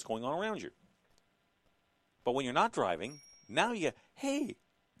you know what's going on around you. But when you're not driving, now you get, hey,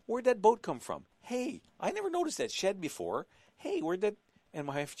 where'd that boat come from? Hey, I never noticed that shed before. Hey, where'd that... And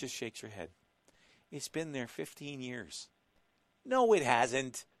my wife just shakes her head. It's been there 15 years. No, it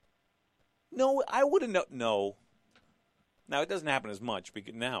hasn't. No, I wouldn't know. No. Now, it doesn't happen as much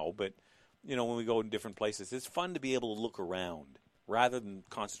now, but, when we go in different places, it's fun to be able to look around rather than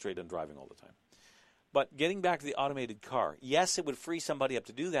concentrate on driving all the time. But getting back to the automated car, yes, it would free somebody up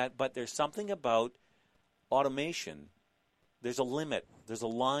to do that, but there's something about automation. There's a limit. There's a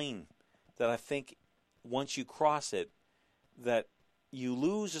line that I think once you cross it, that you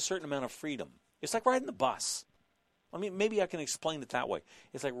lose a certain amount of freedom. It's like riding the bus. I mean, maybe I can explain it that way.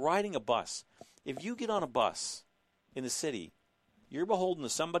 It's like riding a bus. If you get on a bus in the city, you're beholden to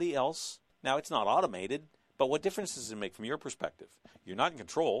somebody else. Now, it's not automated, but what difference does it make from your perspective? You're not in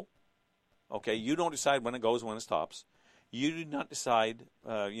control. Okay, you don't decide when it goes, when it stops. You do not decide,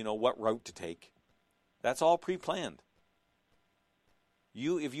 what route to take. That's all pre-planned.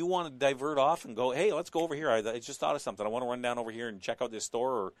 If you want to divert off and go, hey, let's go over here. I just thought of something. I want to run down over here and check out this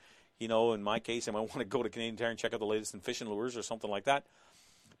store, or, in my case, I might want to go to Canadian Tire and check out the latest in fishing lures or something like that.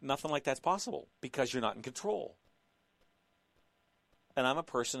 Nothing like that's possible because you're not in control. And I'm a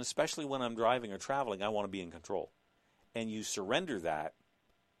person, especially when I'm driving or traveling, I want to be in control. And you surrender that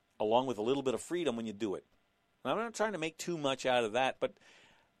along with a little bit of freedom when you do it. And I'm not trying to make too much out of that, but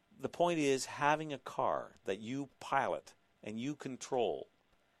the point is having a car that you pilot and you control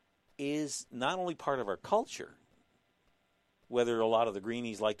is not only part of our culture, whether a lot of the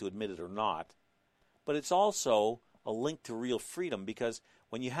greenies like to admit it or not, but it's also a link to real freedom, because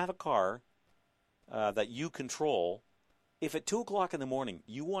when you have a car that you control, if at 2 o'clock in the morning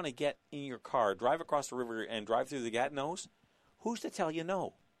you want to get in your car, drive across the river and drive through the Gatineaus, who's to tell you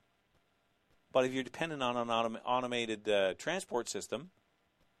no? But if you're dependent on an automated transport system,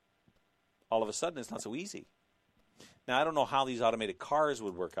 all of a sudden it's not so easy. Now, I don't know how these automated cars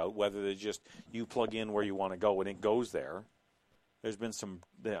would work out, whether they're just you plug in where you want to go and it goes there. There's been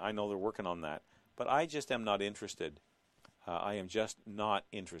I know they're working on that. But I just am not interested. I am just not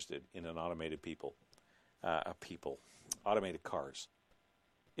interested in an automated automated cars.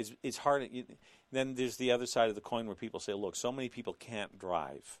 It's hard. Then there's the other side of the coin where people say, look, so many people can't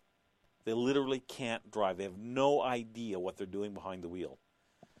drive. They literally can't drive. They have no idea what they're doing behind the wheel.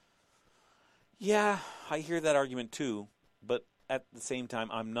 Yeah, I hear that argument too, but at the same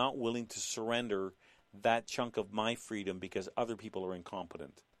time, I'm not willing to surrender that chunk of my freedom because other people are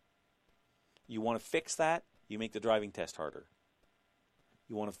incompetent. You want to fix that, you make the driving test harder.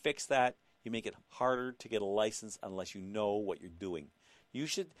 You want to fix that, you make it harder to get a license unless you know what you're doing. You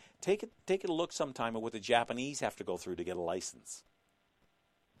should take a look sometime at what the Japanese have to go through to get a license.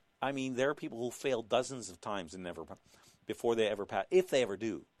 I mean, there are people who fail dozens of times and before they ever pass, if they ever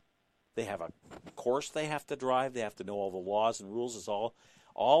do. They have a course they have to drive. They have to know all the laws and rules. It's all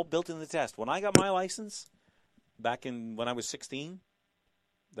built in the test. When I got my license, when I was 16,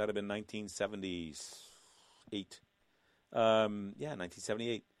 that had been 1978.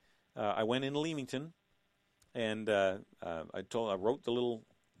 1978. I went into Leamington, and I wrote the little,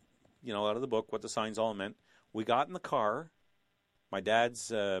 out of the book what the signs all meant. We got in the car, my dad's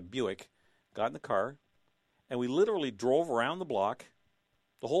Buick, got in the car, and we literally drove around the block.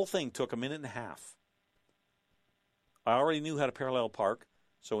 The whole thing took a minute and a half. I already knew how to parallel park,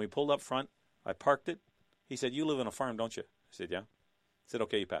 so when we pulled up front, I parked it. He said, you live in a farm, don't you? I said, yeah. He said,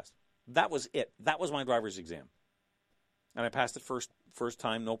 okay, you passed. That was it. That was my driver's exam. And I passed it first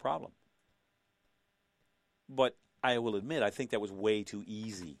time, no problem. But I will admit, I think that was way too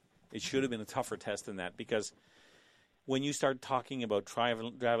easy. It should have been a tougher test than that, because when you start talking about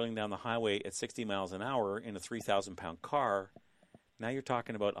traveling down the highway at 60 miles an hour in a 3,000-pound car, now you're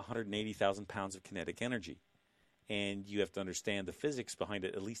talking about 180,000 pounds of kinetic energy. And you have to understand the physics behind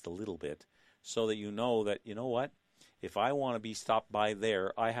it at least a little bit so that you know what? If I want to be stopped by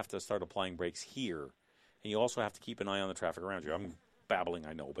there, I have to start applying brakes here. And you also have to keep an eye on the traffic around you. I'm babbling,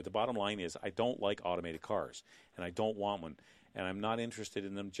 I know. But the bottom line is I don't like automated cars. And I don't want one. And I'm not interested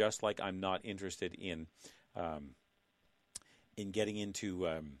in them, just like I'm not interested in getting into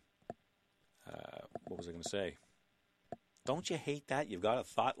what was I going to say? Don't you hate that? You've got a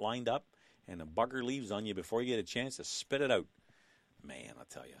thought lined up, and a bugger leaves on you before you get a chance to spit it out. Man, I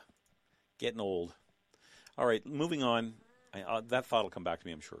tell you. Getting old. All right, moving on. That thought will come back to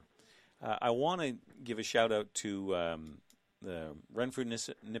me, I'm sure. I want to give a shout-out to the Renfrew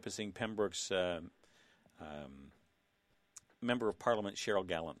Nipissing Pembroke's Member of Parliament, Cheryl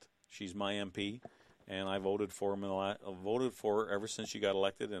Gallant. She's my MP, and I voted for her ever since she got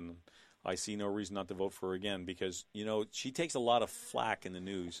elected, and I see no reason not to vote for her again because, she takes a lot of flack in the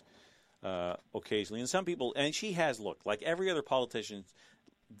news occasionally. And some people, and she has, like every other politician,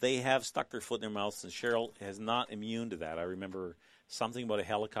 they have stuck their foot in their mouths, and Cheryl is not immune to that. I remember something about a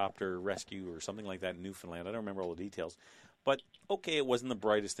helicopter rescue or something like that in Newfoundland. I don't remember all the details. But, okay, it wasn't the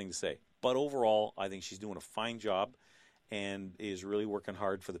brightest thing to say. But overall, I think she's doing a fine job and is really working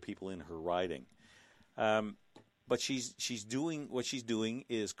hard for the people in her riding. But she's doing what she's doing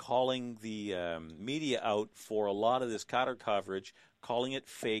is calling the media out for a lot of this counter coverage, calling it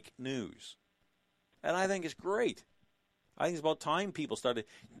fake news. And I think it's great. I think it's about time people started.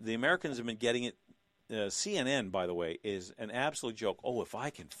 The Americans have been getting it CNN, by the way, is an absolute joke. Oh, if I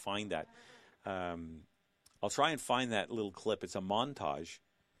can find that. I'll try and find that little clip. It's a montage.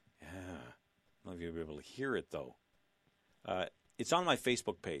 Yeah. I don't know if you'll be able to hear it, though. It's on my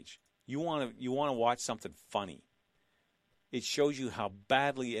Facebook page. You want to watch something funny. It shows you how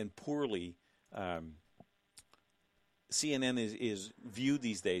badly and poorly CNN is viewed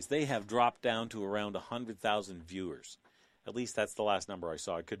these days. They have dropped down to around 100,000 viewers. At least that's the last number I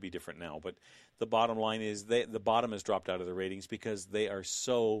saw. It could be different now. But the bottom line is the bottom has dropped out of the ratings because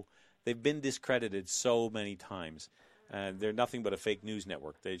they've been discredited so many times. They're nothing but a fake news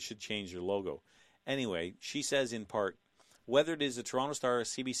network. They should change their logo. Anyway, she says in part, whether it is the Toronto Star,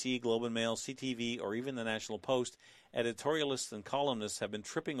 CBC, Globe and Mail, CTV, or even the National Post, editorialists and columnists have been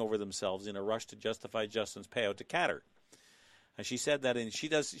tripping over themselves in a rush to justify Justin's payout to Katter. And she said that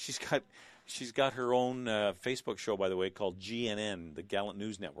she's got her own Facebook show, by the way, called GNN, the Gallant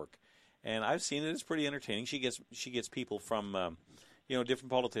News Network, and I've seen it. It's pretty entertaining. She gets people from different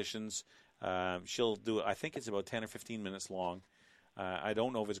politicians. She'll do. I think it's about 10 or 15 minutes long. I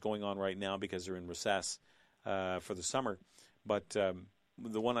don't know if it's going on right now because they're in recess for the summer. But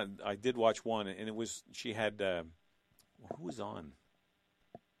the one I did watch one, and it was she had who was on.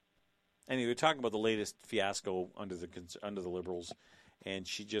 Anyway, they're talking about the latest fiasco under the Liberals, and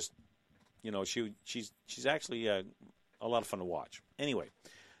she just, she's actually a lot of fun to watch. Anyway,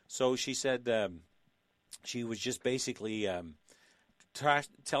 so she said she was just basically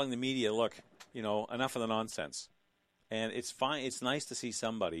telling the media, look, enough of the nonsense, and it's fine. It's nice to see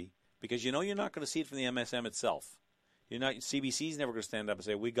somebody because you're not going to see it from the MSM itself. CBC's never going to stand up and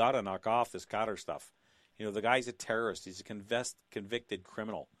say we got to knock off this Katter stuff. The guy's a terrorist. He's a convicted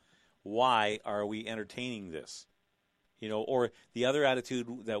criminal. Why are we entertaining this? Or the other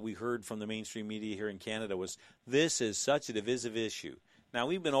attitude that we heard from the mainstream media here in Canada was, this is such a divisive issue. Now,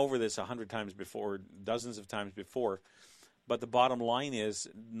 we've been over this 100 times before, dozens of times before, but the bottom line is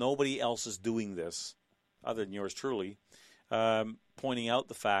nobody else is doing this, other than yours truly, pointing out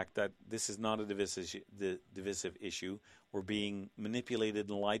the fact that this is not a divisive issue. We're being manipulated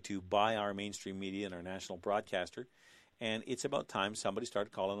and lied to by our mainstream media and our national broadcaster. And it's about time somebody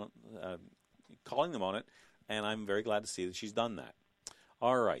started calling them on it, and I'm very glad to see that she's done that.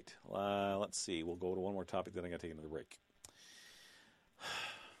 All right, let's see. We'll go to one more topic, then I got to take another break.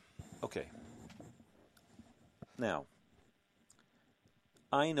 Okay. Now,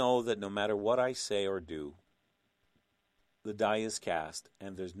 I know that no matter what I say or do, the die is cast,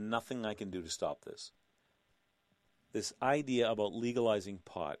 and there's nothing I can do to stop this. This idea about legalizing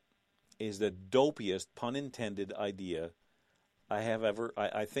pot is the dopiest, pun intended, idea I have ever.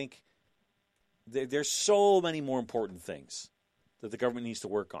 I think there's so many more important things that the government needs to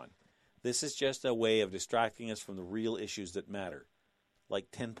work on. This is just a way of distracting us from the real issues that matter, like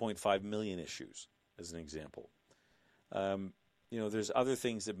 10.5 million issues, as an example. There's other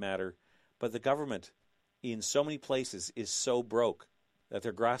things that matter, but the government, in so many places, is so broke that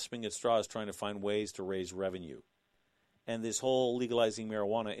they're grasping at straws trying to find ways to raise revenue. And this whole legalizing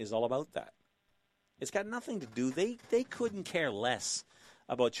marijuana is all about that. It's got nothing to do. They couldn't care less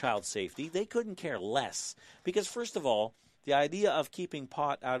about child safety. They couldn't care less. Because, first of all, the idea of keeping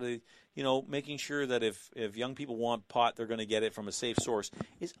pot out of, making sure that if young people want pot, they're going to get it from a safe source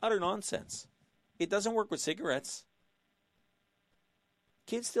is utter nonsense. It doesn't work with cigarettes.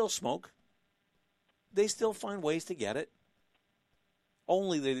 Kids still smoke. They still find ways to get it.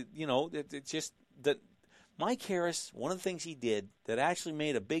 Only it's just that Mike Harris, one of the things he did that actually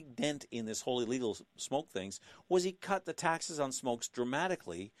made a big dent in this whole illegal smoke things was he cut the taxes on smokes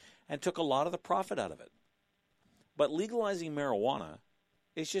dramatically and took a lot of the profit out of it. But legalizing marijuana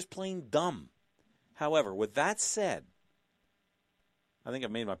is just plain dumb. However, with that said, I think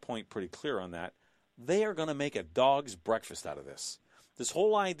I've made my point pretty clear on that. They are going to make a dog's breakfast out of this. This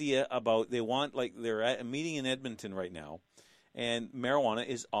whole idea about they're at a meeting in Edmonton right now, and marijuana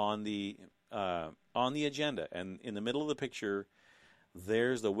is on the agenda, and in the middle of the picture,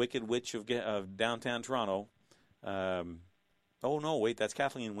 there's the Wicked Witch of downtown Toronto. Oh no, wait, that's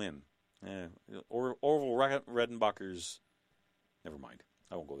Kathleen Wynne. Orville Redenbacher's. Never mind,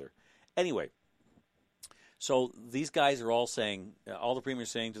 I won't go there. Anyway, so these guys are all saying, all the premiers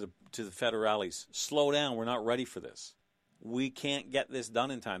saying to the federales, slow down, we're not ready for this. We can't get this done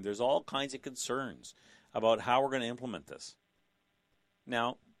in time. There's all kinds of concerns about how we're going to implement this.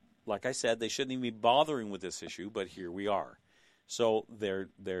 Now, like I said, they shouldn't even be bothering with this issue, but here we are. So they're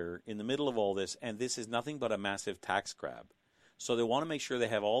in the middle of all this, and this is nothing but a massive tax grab. So they want to make sure they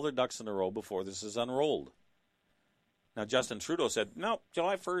have all their ducks in a row before this is unrolled. Now, Justin Trudeau said, no,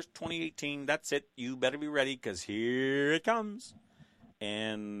 July 1st, 2018, that's it. You better be ready because here it comes.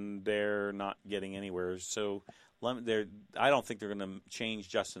 and they're not getting anywhere. So I don't think they're going to change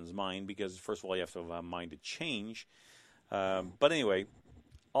Justin's mind because, first of all, you have to have a mind to change. But anyway,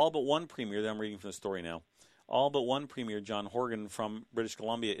 all but one premier, I'm reading from the story now, all but one premier, John Horgan from British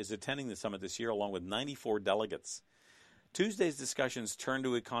Columbia, is attending the summit this year along with 94 delegates. Tuesday's discussions turn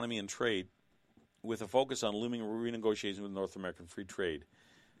to economy and trade with a focus on looming renegotiations with North American free trade.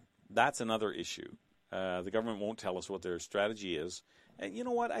 That's another issue. The government won't tell us what their strategy is. And you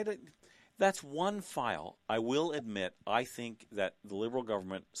know what? That's one file, I will admit, I think that the Liberal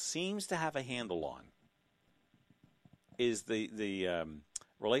government seems to have a handle on, is the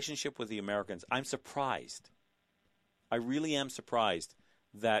relationship with the Americans. I'm surprised. I really am surprised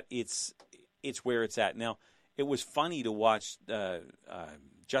that it's where it's at. Now, it was funny to watch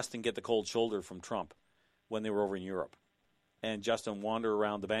Justin get the cold shoulder from Trump when they were over in Europe. And Justin wander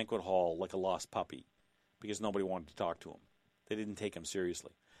around the banquet hall like a lost puppy because nobody wanted to talk to him. They didn't take him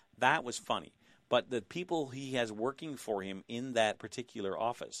seriously. That was funny. But the people he has working for him in that particular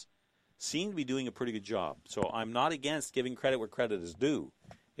office seem to be doing a pretty good job. So I'm not against giving credit where credit is due.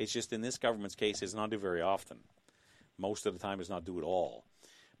 It's just in this government's case, it's not due very often. Most of the time, it's not due at all.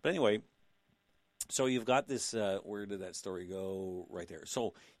 But anyway, so you've got this, where did that story go? Right there.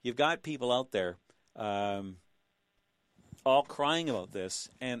 So you've got people out there all crying about this,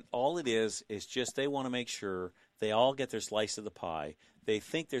 and all it is just they want to make sure they all get their slice of the pie. They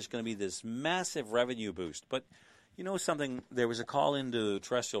think there's going to be this massive revenue boost. But you know something? There was a call into a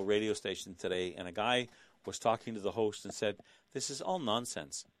terrestrial radio station today, and a guy was talking to the host and said, this is all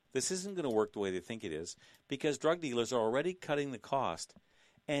nonsense. This isn't going to work the way they think it is because drug dealers are already cutting the cost.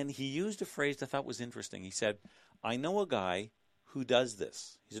 And he used a phrase I thought was interesting. He said, I know a guy who does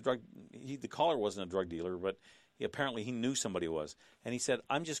this. The caller wasn't a drug dealer, but apparently he knew somebody was. And he said,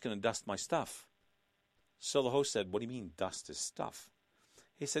 I'm just going to dust my stuff. So the host said, what do you mean dust his stuff?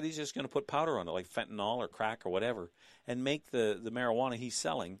 He said he's just going to put powder on it, like fentanyl or crack or whatever, and make the marijuana he's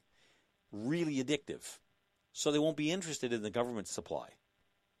selling really addictive. So they won't be interested in the government supply.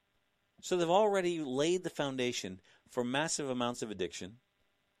 So they've already laid the foundation for massive amounts of addiction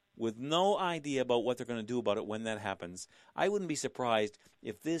with no idea about what they're going to do about it when that happens. I wouldn't be surprised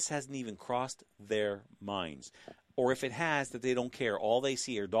if this hasn't even crossed their minds. Or if it has, that they don't care. All they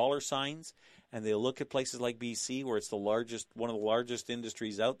see are dollar signs, and they look at places like BC, where it's one of the largest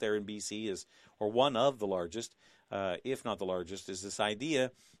industries out there in BC or one of the largest, if not the largest, is this idea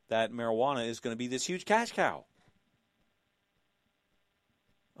that marijuana is going to be this huge cash cow.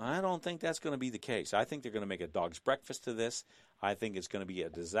 I don't think that's going to be the case. I think they're going to make a dog's breakfast to this. I think it's going to be a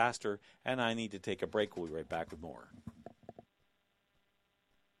disaster, and I need to take a break. We'll be right back with more.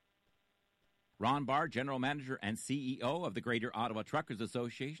 Ron Barr, General Manager and CEO of the Greater Ottawa Truckers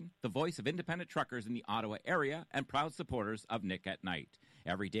Association, the voice of independent truckers in the Ottawa area, and proud supporters of Nick at Night.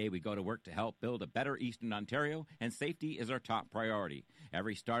 Every day we go to work to help build a better Eastern Ontario, and safety is our top priority.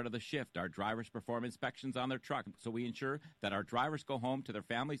 Every start of the shift, our drivers perform inspections on their truck, so we ensure that our drivers go home to their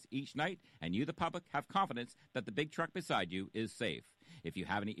families each night, and you, the public, have confidence that the big truck beside you is safe. If you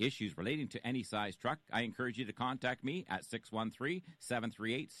have any issues relating to any size truck, I encourage you to contact me at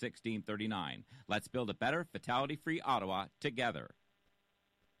 613-738-1639. Let's build a better, fatality-free Ottawa together.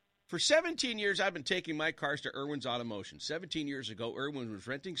 For 17 years, I've been taking my cars to Irwin's Automotion. 17 years ago, Irwin was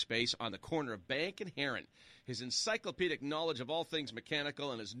renting space on the corner of Bank and Heron. His encyclopedic knowledge of all things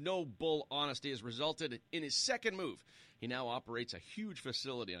mechanical and his no-bull honesty has resulted in his second move. He now operates a huge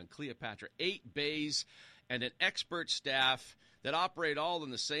facility on Cleopatra, 8 bays, and an expert staff that operate all in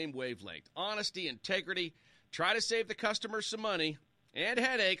the same wavelength. Honesty, integrity, try to save the customer some money and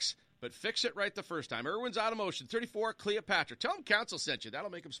headaches, but fix it right the first time. Irwin's Automotion, 34 Cleopatra. Tell them Council sent you. That'll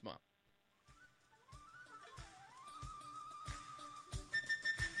make them smile.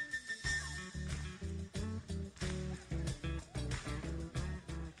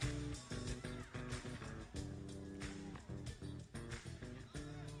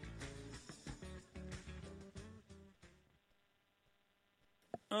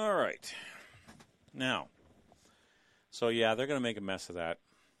 All right. Now, so yeah, they're going to make a mess of that.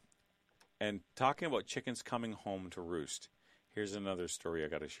 And talking about chickens coming home to roost, here's another story I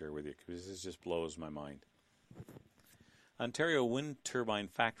got to share with you because this just blows my mind. Ontario wind turbine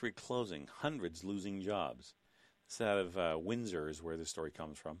factory closing, hundreds losing jobs. It's out of Windsor is where this story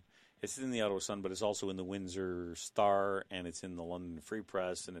comes from. It's in the Ottawa Sun, but it's also in the Windsor Star, and it's in the London Free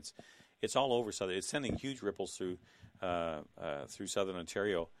Press, and it's all over Southern. It's sending huge ripples through Southern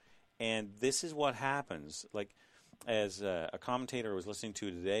Ontario, and this is what happens. Like, as a commentator I was listening to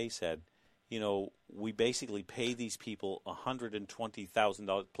today said, you know, we basically pay these people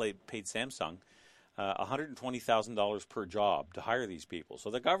 $120,000, paid Samsung $120,000 per job to hire these people.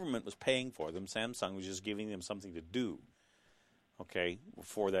 So the government was paying for them. Samsung was just giving them something to do, okay,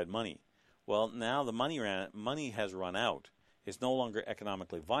 for that money. Well, now the money has run out. It's no longer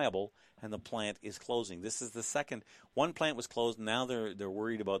economically viable, and the plant is closing. This is the second. One plant was closed. Now they're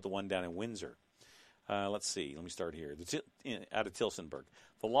worried about the one down in Windsor. Let's see. Let me start here. Out of Tilsonburg.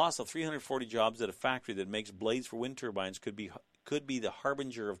 The loss of 340 jobs at a factory that makes blades for wind turbines could be the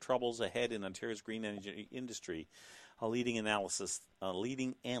harbinger of troubles ahead in Ontario's green energy industry, a leading analyst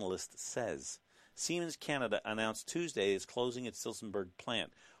says. Siemens Canada announced Tuesday it's closing its Tilsonburg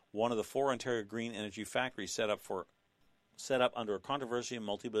plant, one of the 4 Ontario green energy factories set up under a controversial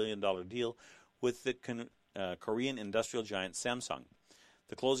multi-billion-dollar deal with the Korean industrial giant Samsung.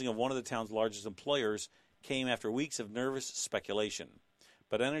 The closing of one of the town's largest employers came after weeks of nervous speculation.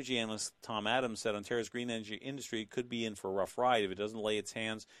 But energy analyst Tom Adams said Ontario's green energy industry could be in for a rough ride if it doesn't lay its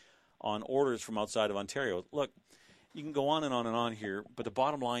hands on orders from outside of Ontario. Look, you can go on and on here, but the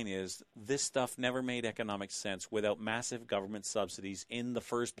bottom line is this stuff never made economic sense without massive government subsidies in the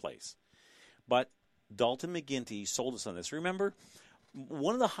first place. But Dalton McGuinty sold us on this. Remember,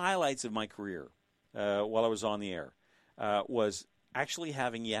 one of the highlights of my career while I was on the air was actually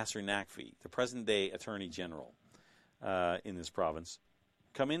having Yasser Naqvi, the present-day Attorney General in this province,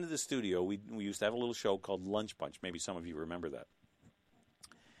 come into the studio. We used to have a little show called Lunch Bunch. Maybe some of you remember that.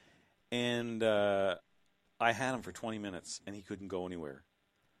 And I had him for 20 minutes, and he couldn't go anywhere.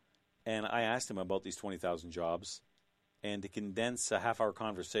 And I asked him about these 20,000 jobs, and to condense a half-hour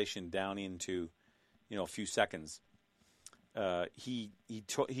conversation down into, a few seconds, he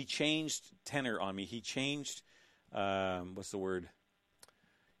changed tenor on me. He changed, what's the word?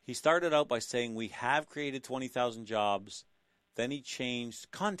 He started out by saying we have created 20,000 jobs. Then he changed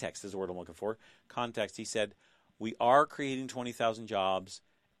context is the word I'm looking for. Context. He said we are creating 20,000 jobs,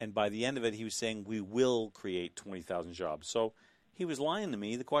 and by the end of it, he was saying we will create 20,000 jobs. So he was lying to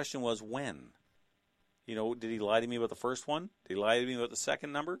me. The question was when. Did he lie to me about the first one? Did he lie to me about the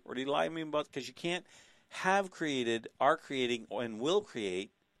second number? Or did he lie to me about, because you can't have created, are creating, and will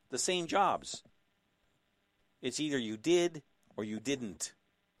create the same jobs. It's either you did or you didn't.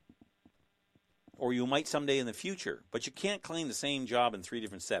 Or you might someday in the future. But you can't claim the same job in 3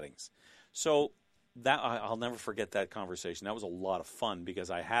 different settings. So I'll never forget that conversation. That was a lot of fun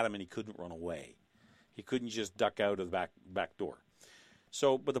because I had him and he couldn't run away. He couldn't just duck out of the back door.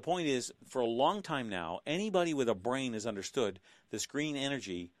 So, but the point is, for a long time now, anybody with a brain has understood this green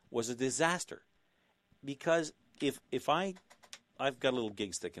energy was a disaster. Because if I've got a little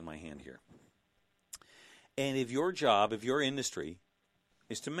gig stick in my hand here. And if your job, if your industry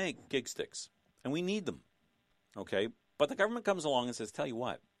is to make gig sticks, and we need them, okay? But the government comes along and says, tell you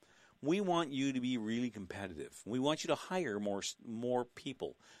what, we want you to be really competitive. We want you to hire more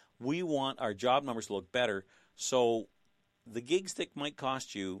people. We want our job numbers to look better. So the gig stick might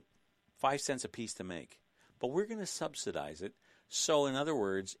cost you 5 cents a piece to make, but we're going to subsidize it. So in other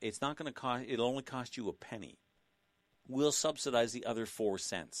words, it's not going to cost. It'll only cost you a penny. We'll subsidize the other 4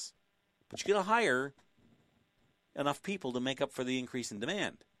 cents, but you're going to hire enough people to make up for the increase in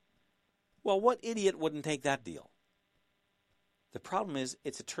demand. Well, what idiot wouldn't take that deal? The problem is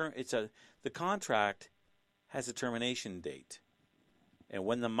the contract has a termination date. And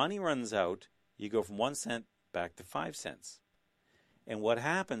when the money runs out, you go from 1 cent back to 5 cents. And what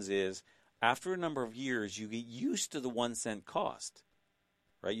happens is, after a number of years, you get used to the 1 cent cost.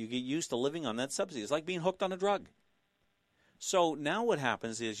 Right? You get used to living on that subsidy. It's like being hooked on a drug. So now what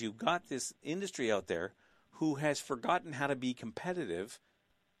happens is you've got this industry out there who has forgotten how to be competitive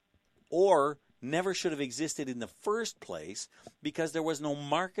or never should have existed in the first place because there was no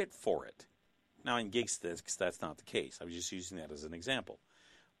market for it. Now, in gig sticks, that's not the case. I was just using that as an example.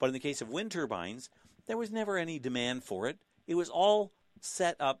 But in the case of wind turbines, there was never any demand for it. It was all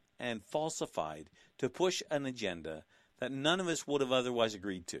set up and falsified to push an agenda that none of us would have otherwise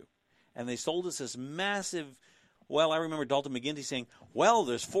agreed to. And they sold us this massive... Well, I remember Dalton McGuinty saying, well,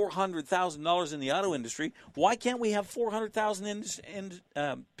 there's $400,000 in the auto industry. Why can't we have 400,000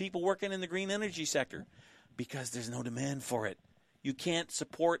 people working in the green energy sector? Because there's no demand for it. You can't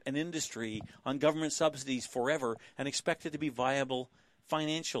support an industry on government subsidies forever and expect it to be viable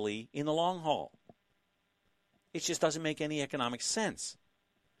financially in the long haul. It just doesn't make any economic sense.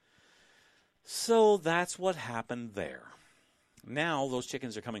 So that's what happened there. Now those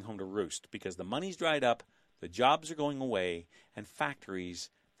chickens are coming home to roost because the money's dried up. The jobs are going away, and factories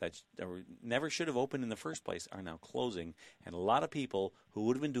that never should have opened in the first place are now closing, and a lot of people who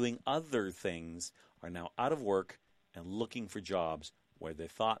would have been doing other things are now out of work and looking for jobs where they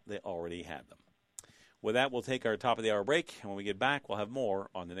thought they already had them. With that, we'll take our top of the hour break, and when we get back, we'll have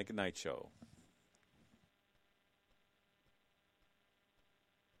more on the Nick at Night Show.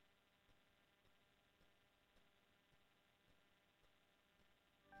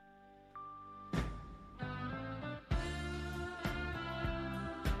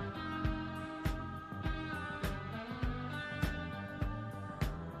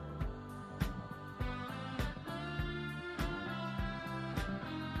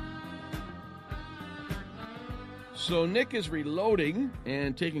 So Nick is reloading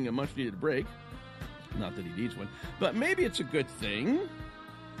and taking a much-needed break. Not that he needs one, but maybe it's a good thing.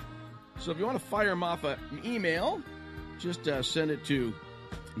 So if you want to fire him off an email, just send it to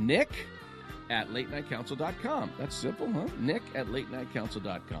nick@latenightcouncil.com. That's simple, huh?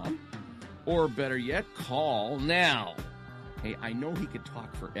 nick@latenightcouncil.com. Or better yet, call now. Hey, I know he could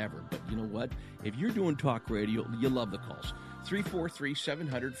talk forever, but you know what? If you're doing talk radio, you love the calls.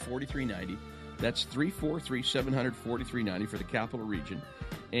 343-700-4390. That's 343-700-4390 for the Capital Region.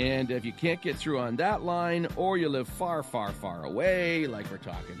 And if you can't get through on that line, or you live far, far, far away, like we're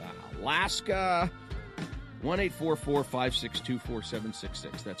talking about Alaska,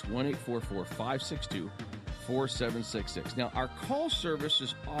 1-844-562-4766. That's 1-844-562-4766. Now, our call service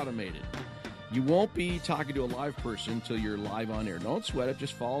is automated. You won't be talking to a live person until you're live on air. Don't sweat it.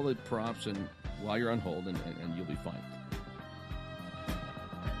 Just follow the prompts and while you're on hold, and you'll be fine.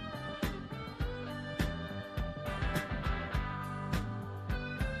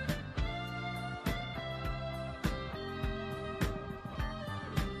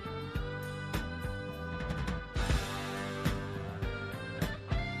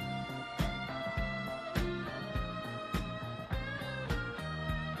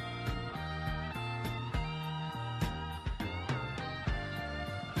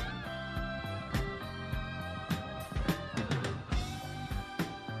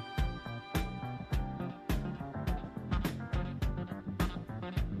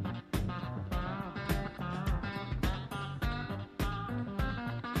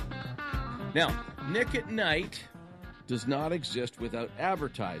 Now, Nick at Night does not exist without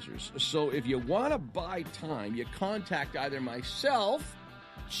advertisers. So if you want to buy time, you contact either myself,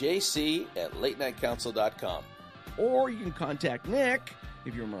 JC at latenightcouncil.com, or you can contact Nick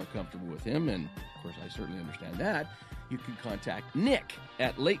if you're more comfortable with him, and of course I certainly understand that. You can contact Nick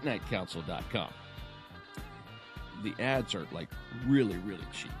at latenightcouncil.com. The ads are like really, really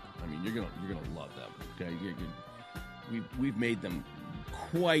cheap. I mean, you're gonna love them. Okay, we've made them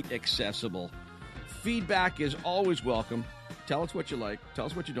quite accessible. Feedback is always welcome. Tell us what you like. Tell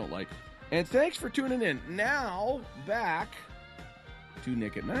us what you don't like. And thanks for tuning in. Now, back to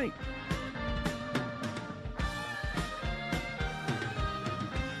Nick at Night.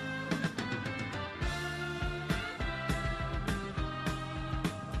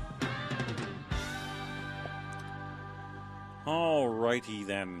 All righty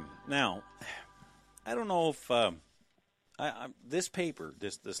then. Now, I don't know if this paper,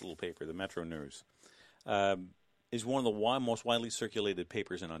 this little paper, the Metro News, is one of the most widely circulated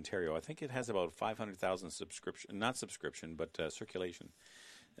papers in Ontario. I think it has about 500,000 circulation.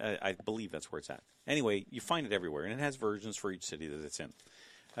 I believe that's where it's at. Anyway, you find it everywhere, and it has versions for each city that it's in.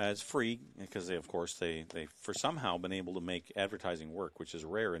 It's free because they for somehow been able to make advertising work, which is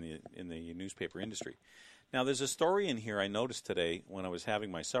rare in the newspaper industry. Now, there's a story in here I noticed today when I was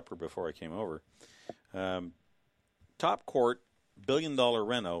having my supper before I came over. Top court, $1 billion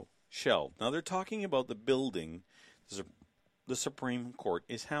reno shelved. Now, they're talking about the building the Supreme Court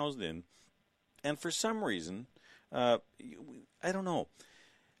is housed in, and for some reason, I don't know.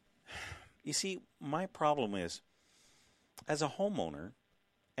 You see, my problem is, as a homeowner,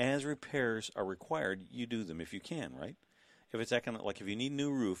 as repairs are required, you do them if you can, right? If it's like if you need a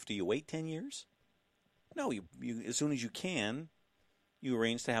new roof, do you wait 10 years? No, you as soon as you can, you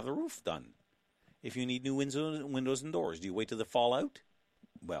arrange to have the roof done. If you need new windows and doors, do you wait till they fall out?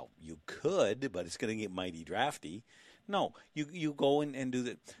 Well, you could, but it's going to get mighty drafty. No, you go and do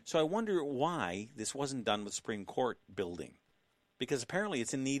that. So I wonder why this wasn't done with Supreme Court building, because apparently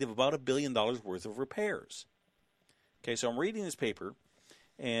it's in need of about $1 billion worth of repairs. Okay, so I'm reading this paper,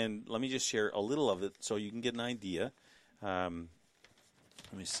 and let me just share a little of it so you can get an idea. Let me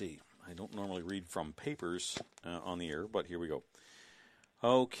see. I don't normally read from papers on the air, but here we go.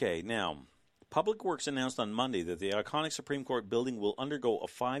 Okay, now, Public Works announced on Monday that the iconic Supreme Court building will undergo a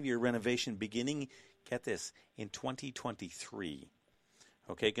 5-year renovation beginning, get this, in 2023.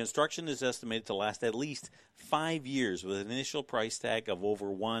 Okay, construction is estimated to last at least 5 years with an initial price tag of over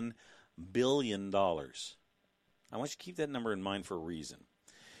 $1 billion. I want you to keep that number in mind for a reason.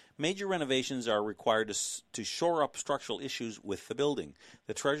 Major renovations are required to shore up structural issues with the building.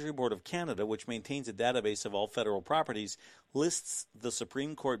 The Treasury Board of Canada, which maintains a database of all federal properties, lists the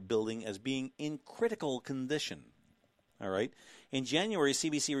Supreme Court building as being in critical condition. All right. In January,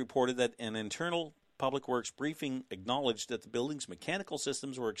 CBC reported that an internal Public Works briefing acknowledged that the building's mechanical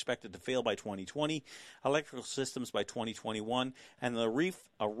systems were expected to fail by 2020, electrical systems by 2021, and a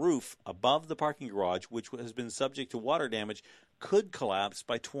roof above the parking garage, which has been subject to water damage, could collapse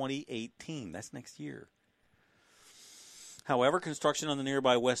by 2018. That's next year. However, construction on the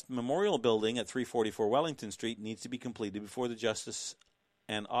nearby West Memorial Building at 344 Wellington Street needs to be completed before the justices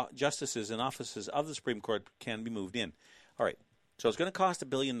and offices of the Supreme Court can be moved in. All right, so it's going to cost $1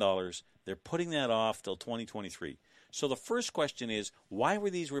 billion. They're putting that off till 2023. So the first question is, why were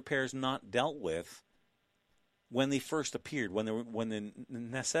these repairs not dealt with when they first appeared, when the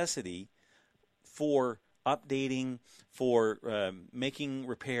necessity for updating, for making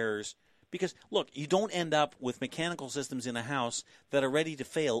repairs? Because, look, you don't end up with mechanical systems in a house that are ready to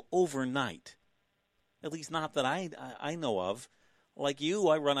fail overnight. At least not that I know of. Like you,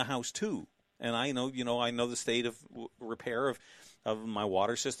 I run a house too. And I know the state of repair of my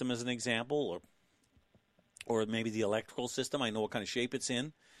water system as an example, or maybe the electrical system. I know what kind of shape it's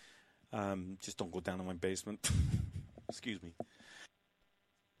in. Just don't go down to my basement. Excuse me.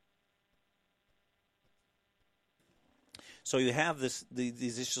 So you have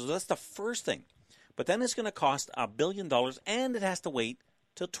these issues. That's the first thing. But then it's going to cost $1 billion, and it has to wait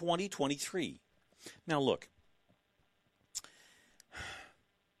till 2023. Now, look,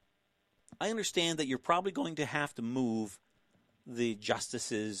 I understand that you're probably going to have to move the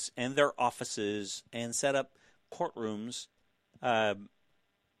justices and their offices and set up courtrooms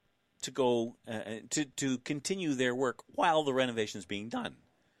to go to continue their work while the renovation is being done.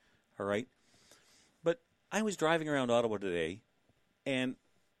 All right? But I was driving around Ottawa today, and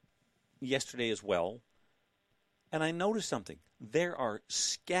yesterday as well, and I noticed something. There are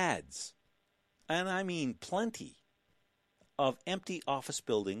scads, and I mean plenty, of empty office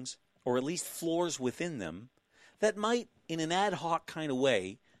buildings, or at least floors within them, that might, in an ad hoc kind of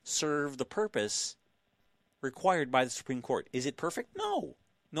way, serve the purpose required by the Supreme Court. Is it perfect? No.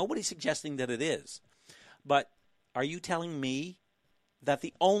 Nobody's suggesting that it is. But are you telling me that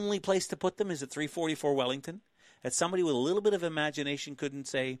the only place to put them is at 344 Wellington? That somebody with a little bit of imagination couldn't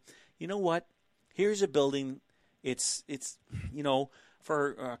say, you know what, here's a building, it's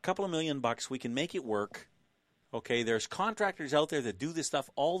for a couple of $1 million, we can make it work. Okay, there's contractors out there that do this stuff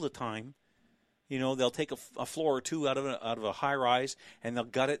all the time. You know, they'll take a floor or two out of a high rise, and they'll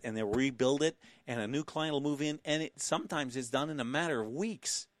gut it and they'll rebuild it, and a new client will move in, and sometimes it's done in a matter of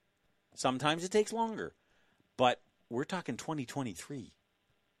weeks. Sometimes it takes longer, but we're talking 2023.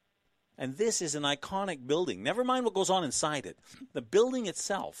 And this is an iconic building. Never mind what goes on inside it. The building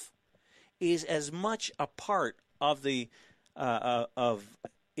itself is as much a part of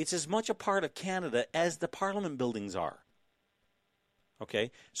it's as much a part of Canada as the Parliament buildings are.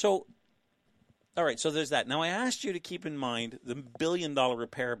 Okay, so all right, so there's that. Now I asked you to keep in mind the $1 billion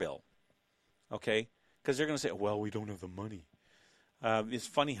repair bill. Okay, because they're going to say, well, we don't have the money. It's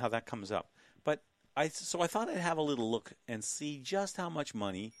funny how that comes up. But I thought I'd have a little look and see just how much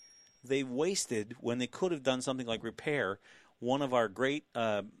money they wasted when they could have done something like repair one of our great,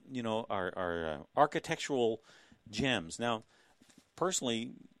 our architectural gems. Now,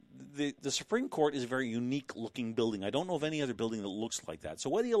 personally, the Supreme Court is a very unique-looking building. I don't know of any other building that looks like that. So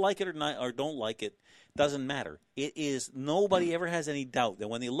whether you like it or not, or don't like it, doesn't matter. It is. Nobody ever has any doubt that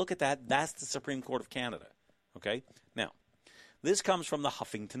when they look at that, that's the Supreme Court of Canada. Okay? Now, this comes from the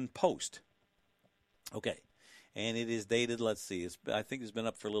Huffington Post. Okay. And it is dated, let's see, I think it's been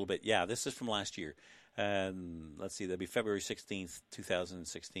up for a little bit. Yeah, this is from last year. Let's see, that'd be February 16th,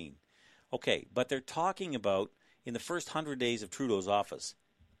 2016. Okay, but they're talking about in the first 100 days of Trudeau's office.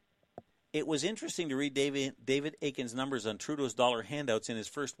 It was interesting to read David Aiken's numbers on Trudeau's dollar handouts in his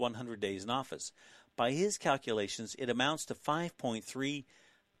first 100 days in office. By his calculations, it amounts to $5.3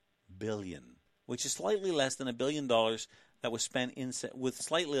 billion, which is slightly less than $1 billion that was spent with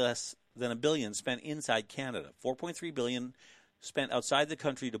slightly less than $1 billion spent inside Canada. $4.3 billion spent outside the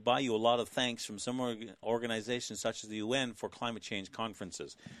country to buy you a lot of thanks from some organizations such as the UN for climate change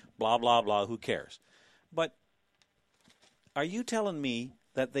conferences. Blah, blah, blah. Who cares? But are you telling me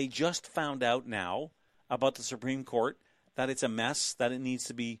that they just found out now about the Supreme Court, that it's a mess, that it needs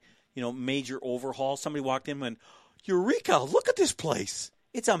to be, major overhaul? Somebody walked in and went, Eureka, look at this place.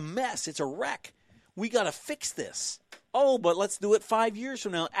 It's a mess. It's a wreck. We got to fix this. Oh, but let's do it 5 years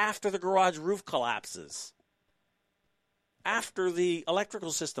from now after the garage roof collapses. After the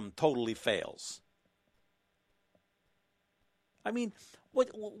electrical system totally fails. I mean,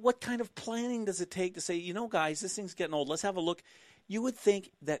 what kind of planning does it take to say, guys, this thing's getting old. Let's have a look. You would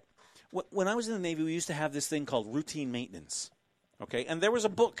think that when I was in the Navy, we used to have this thing called routine maintenance. Okay, and there was a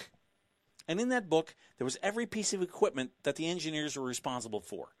book. And in that book, there was every piece of equipment that the engineers were responsible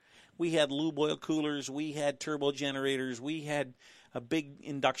for. We had lube oil coolers, we had turbo generators, we had big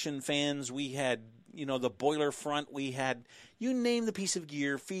induction fans, we had, the boiler front, we had, you name the piece of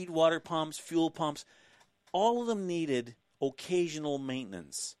gear, feed water pumps, fuel pumps, all of them needed occasional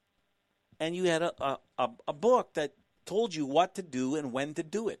maintenance. And you had a book that told you what to do and when to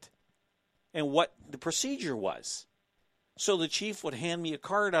do it and what the procedure was. So the chief would hand me a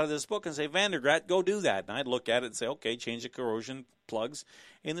card out of this book and say, Vandergraat, go do that. And I'd look at it and say, okay, change the corrosion plugs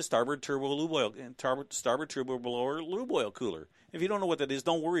in the starboard turbo lube oil, starboard turbo blower lube oil cooler. If you don't know what that is,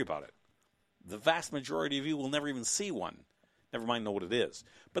 don't worry about it. The vast majority of you will never even see one. Never mind know what it is.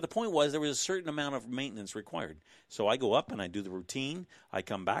 But the point was there was a certain amount of maintenance required. So I go up and I do the routine. I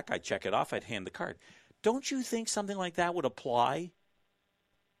come back, I check it off, I'd hand the card. Don't you think something like that would apply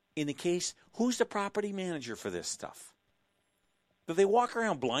in the case, who's the property manager for this stuff? Do they walk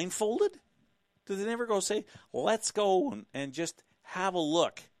around blindfolded? Do they never go say, let's go and just have a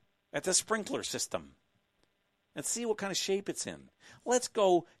look at the sprinkler system and see what kind of shape it's in? Let's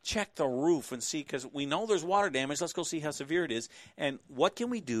go check the roof and see, because we know there's water damage. Let's go see how severe it is. And what can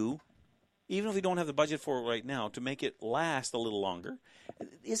we do, even if we don't have the budget for it right now, to make it last a little longer?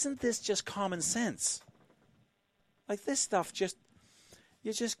 Isn't this just common sense? Like this stuff,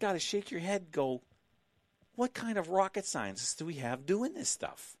 you just got to shake your head, go, what kind of rocket scientists do we have doing this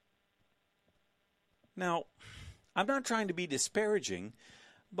stuff? Now, I'm not trying to be disparaging,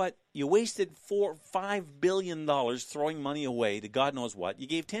 but you wasted $5 billion throwing money away to God knows what. You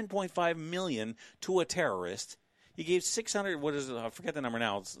gave $10.5 million to a terrorist. You gave I forget the number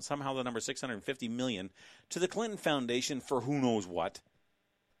now, somehow the number $650 million to the Clinton Foundation for who knows what.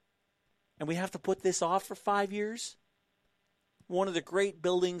 And we have to put this off for 5 years? One of the great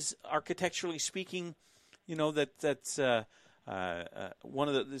buildings, architecturally speaking, that's one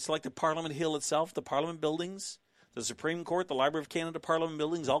of the, it's like the Parliament Hill itself, the Parliament buildings, the Supreme Court, the Library of Canada Parliament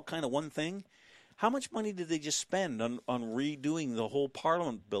buildings, all kind of one thing. How much money did they just spend on redoing the whole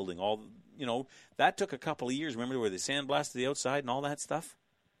Parliament building? That took a couple of years. Remember where they sandblasted the outside and all that stuff?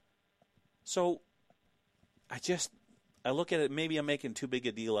 So I look at it, maybe I'm making too big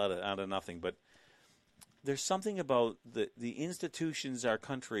a deal out of nothing, but there's something about the institutions our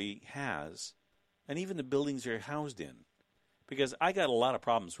country has, and even the buildings they're housed in. Because I got a lot of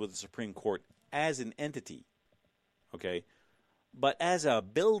problems with the Supreme Court as an entity, okay? But as a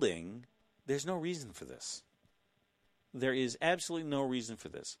building, there's no reason for this. There is absolutely no reason for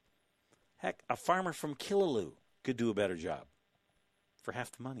this. Heck, a farmer from Killaloe could do a better job for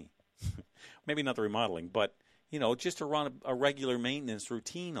half the money. Maybe not the remodeling, but, just to run a regular maintenance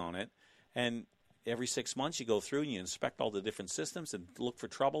routine on it. And every 6 months you go through and you inspect all the different systems and look for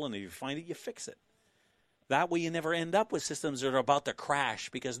trouble, and if you find it, you fix it. That way you never end up with systems that are about to crash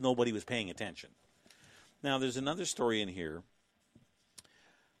because nobody was paying attention. Now, there's another story in here.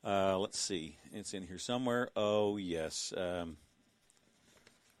 Let's see. It's in here somewhere. Oh, yes. If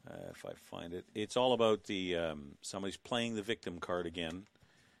I find it. It's all about the somebody's playing the victim card again.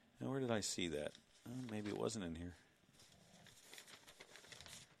 Now, where did I see that? Oh, maybe it wasn't in here.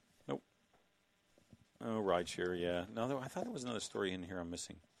 Nope. Oh, rideshare, yeah. No, I thought there was another story in here I'm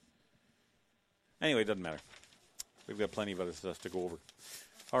missing. Anyway, it doesn't matter. We've got plenty of other stuff to go over.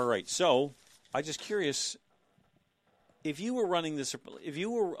 All right, so I'm just curious, if you were running this, if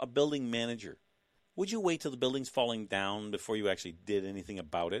you were a building manager, would you wait till the building's falling down before you actually did anything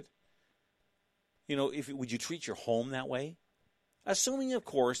about it? Would you treat your home that way? Assuming, of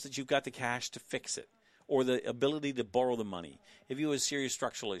course, that you've got the cash to fix it or the ability to borrow the money. If you have a serious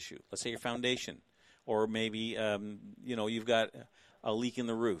structural issue, let's say your foundation, or maybe, you've got a leak in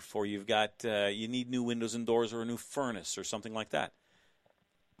the roof, or you've got you need new windows and doors or a new furnace or something like that.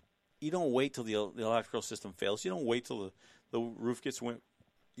 You don't wait till the electrical system fails. You don't wait till the roof gets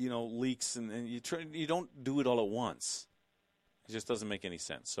leaks, and you don't do it all at once. It just doesn't make any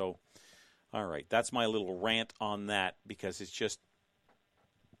sense. So, all right, that's my little rant on that, because it's just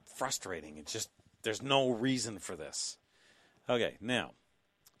frustrating. It's just there's no reason for this. Okay, now,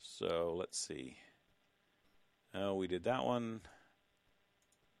 so let's see. Oh, we did that one.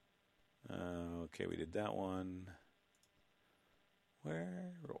 Okay, we did that one.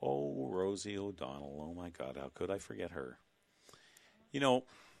 Where? Oh, Rosie O'Donnell. Oh, my God, how could I forget her?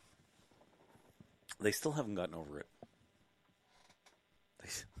 They still haven't gotten over it.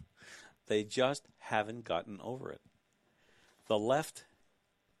 They just haven't gotten over it. The left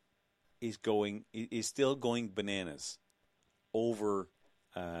is still going bananas over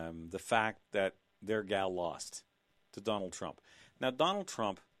the fact that their gal lost to Donald Trump. Now, Donald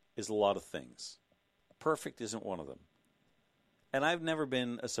Trump is a lot of things. Perfect isn't one of them. And I've never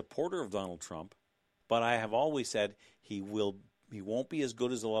been a supporter of Donald Trump, but I have always said he won't be as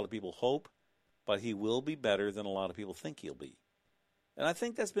good as a lot of people hope, but he will be better than a lot of people think he'll be. And I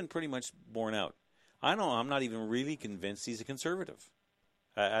think that's been pretty much borne out. I'm not even really convinced he's a conservative.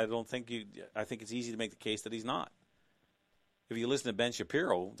 I think it's easy to make the case that he's not. If you listen to Ben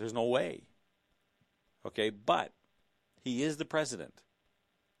Shapiro, there's no way. Okay, but He is the president.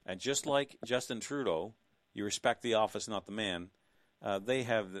 And just like Justin Trudeau, you respect the office, not the man.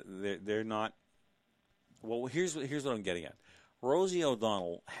 They're not. Well, here's what I'm getting at. Rosie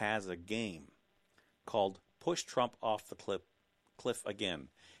O'Donnell has a game called Push Trump Off the Cliff Again.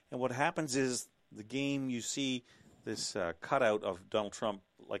 And what happens is the game, you see this cutout of Donald Trump,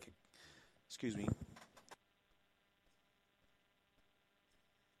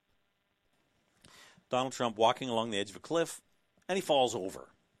 Donald Trump walking along the edge of a cliff, and he falls over.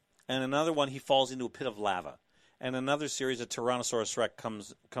 And another one, he falls into a pit of lava. And another series, a Tyrannosaurus Rex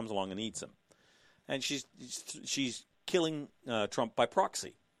comes along and eats him. And she's killing Trump by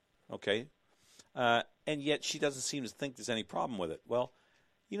proxy, okay? And yet she doesn't seem to think there's any problem with it. Well,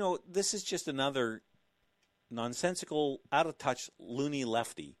 this is just another nonsensical, out-of-touch, loony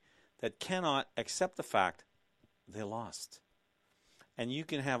lefty that cannot accept the fact they lost. And you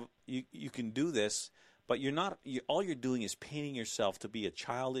can do this, but all you're doing is painting yourself to be a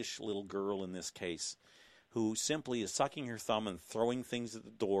childish little girl in this case, who simply is sucking her thumb and throwing things at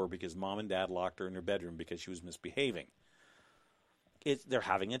the door because mom and dad locked her in her bedroom because she was misbehaving. They're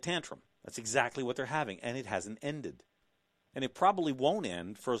having a tantrum. That's exactly what they're having, and it hasn't ended. And it probably won't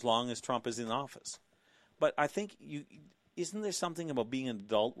end for as long as Trump is in office. But I think isn't there something about being an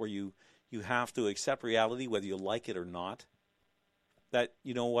adult where you have to accept reality whether you like it or not? That,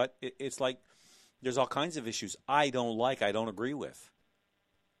 you know what, it's like there's all kinds of issues I don't agree with.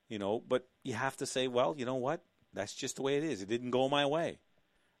 But you have to say, well, you know what? That's just the way it is. It didn't go my way.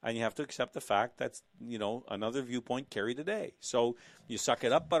 And you have to accept the fact that's, another viewpoint carried today. So you suck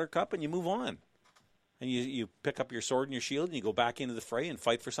it up, Buttercup, and you move on. And you pick up your sword and your shield and you go back into the fray and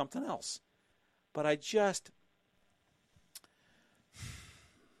fight for something else. But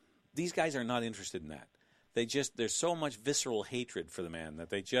these guys are not interested in that. There's so much visceral hatred for the man that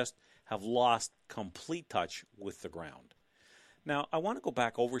they just have lost complete touch with the ground. Now, I want to go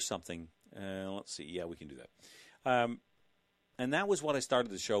back over something. Let's see. Yeah, we can do that. And that was what I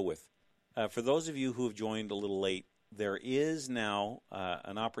started the show with. For those of you who have joined a little late, there is now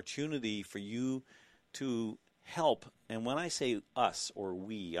an opportunity for you to help. And when I say us or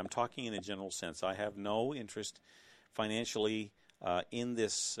we, I'm talking in a general sense. I have no interest financially in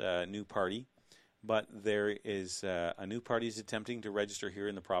this new party. But there is a new party is attempting to register here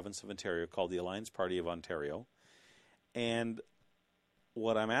in the province of Ontario called the Alliance Party of Ontario. And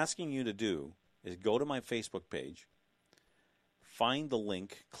what I'm asking you to do is go to my Facebook page, find the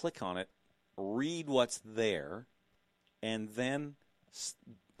link, click on it, read what's there, and then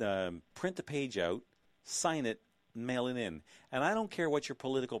print the page out, sign it, mail it in. And I don't care what your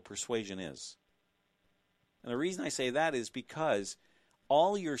political persuasion is. And the reason I say that is because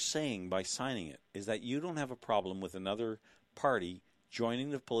all you're saying by signing it is that you don't have a problem with another party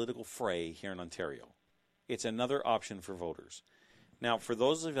joining the political fray here in Ontario. It's another option for voters. Now, for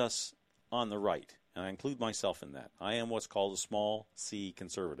those of us on the right, and I include myself in that, I am what's called a small C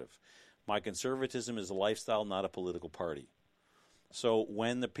conservative. My conservatism is a lifestyle, not a political party. So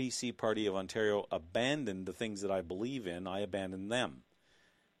when the PC Party of Ontario abandoned the things that I believe in, I abandoned them.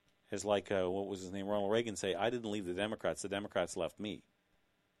 It's like, what was his name, Ronald Reagan say, I didn't leave the Democrats left me.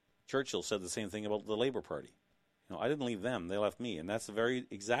 Churchill said the same thing about the Labour Party. I didn't leave them, they left me. And that's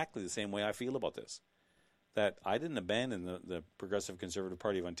exactly the same way I feel about this. That I didn't abandon the Progressive Conservative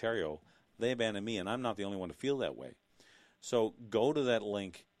Party of Ontario. They abandoned me, and I'm not the only one to feel that way. So go to that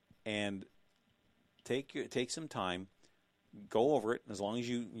link and take some time, go over it, as long as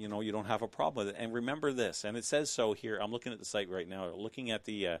you don't have a problem with it. And remember this, and it says so here. I'm looking at the site right now. Looking at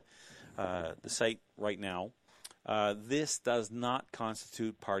the site right now. This does not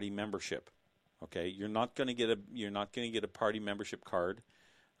constitute party membership. Okay, you're not going to get a party membership card.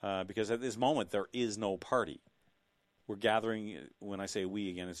 Because at this moment, there is no party. We're gathering, when I say we,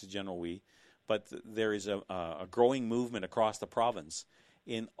 again, it's a general we, but there is a growing movement across the province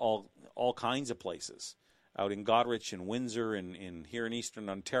in all kinds of places. Out in Goderich and Windsor and here in Eastern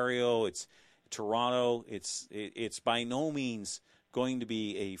Ontario, it's Toronto. It's by no means going to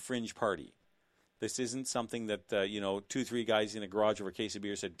be a fringe party. This isn't something that, 2-3 guys in a garage over a case of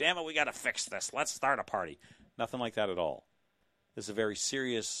beer said, damn it, we got to fix this. Let's start a party. Nothing like that at all. This is a very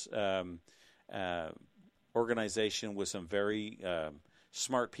serious organization with some very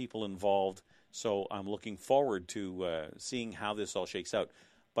smart people involved. So I'm looking forward to seeing how this all shakes out.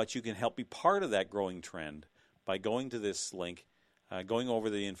 But you can help be part of that growing trend by going to this link, going over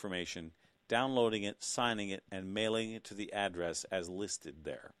the information, downloading it, signing it, and mailing it to the address as listed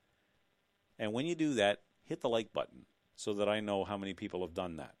there. And when you do that, hit the like button so that I know how many people have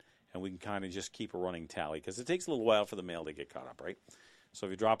done that. And we can kind of just keep a running tally because it takes a little while for the mail to get caught up, right? So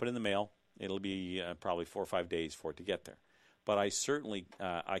if you drop it in the mail, It'll be probably 4 or 5 days for it to get there. But I certainly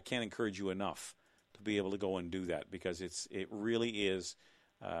I can't encourage you enough to be able to go and do that, because it really is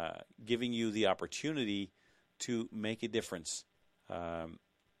giving you the opportunity to make a difference.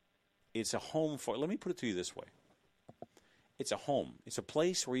 It's a home for, let me put it to you this way. It's a home. It's a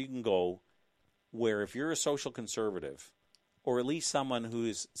place where you can go where if you're a social conservative, or at least someone who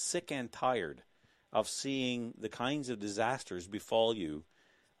is sick and tired of seeing the kinds of disasters befall you,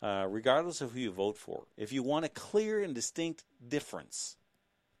 regardless of who you vote for, if you want a clear and distinct difference,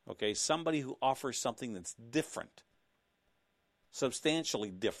 okay, somebody who offers something that's different,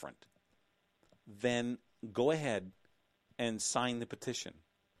 substantially different, then go ahead and sign the petition.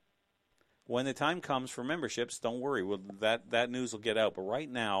 When the time comes for memberships, don't worry, that news will get out. But right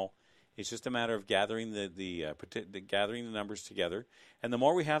now, it's just a matter of gathering gathering the numbers together, and the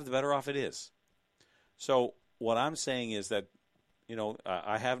more we have, the better off it is. So what I'm saying is that,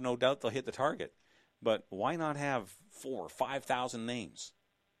 I have no doubt they'll hit the target, but why not have 4,000 or 5,000 names?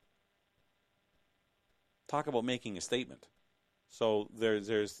 Talk about making a statement. So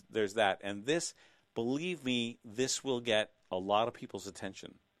there's that, and this, believe me, this will get a lot of people's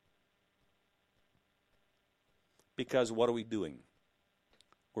attention. Because what are we doing?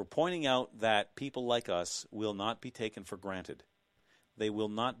 We're pointing out that people like us will not be taken for granted. They will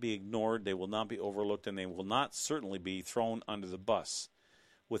not be ignored, they will not be overlooked, and they will not certainly be thrown under the bus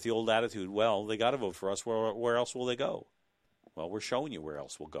with the old attitude, well, they got to vote for us, where else will they go? Well, we're showing you where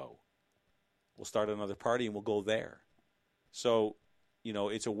else we'll go. We'll start another party and we'll go there. So,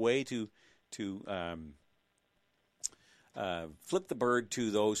 it's a way to flip the bird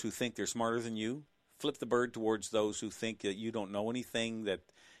to those who think they're smarter than you, flip the bird towards those who think that you don't know anything, that,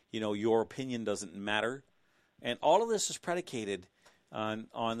 your opinion doesn't matter. And all of this is predicated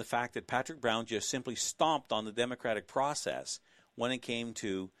on the fact that Patrick Brown just simply stomped on the democratic process when it came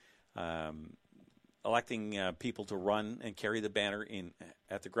to electing people to run and carry the banner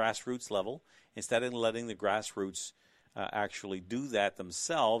at the grassroots level, instead of letting the grassroots actually do that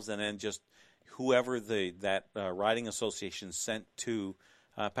themselves, and then just whoever that riding association sent to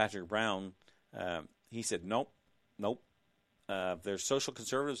Patrick Brown, he said, nope. They're social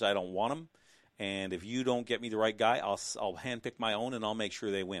conservatives. I don't want them. And if you don't get me the right guy, I'll handpick my own, and I'll make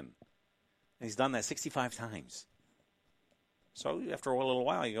sure they win. And he's done that 65 times. So after a little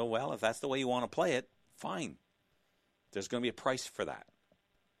while, you go, well, if that's the way you want to play it, fine. There's going to be a price for that.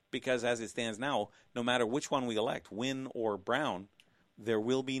 Because as it stands now, no matter which one we elect, Wynne or Brown, there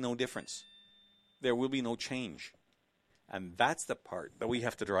will be no difference. There will be no change. And that's the part that we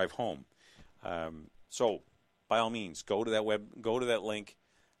have to drive home. So, by all means, go to that link.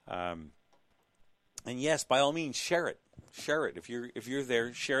 And yes, by all means, share it. Share it. If you're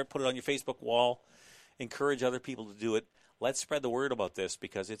there, share it, put it on your Facebook wall. Encourage other people to do it. Let's spread the word about this,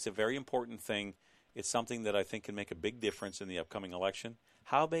 because it's a very important thing. It's something that I think can make a big difference in the upcoming election.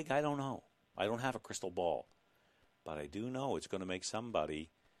 How big, I don't know. I don't have a crystal ball. But I do know it's going to make somebody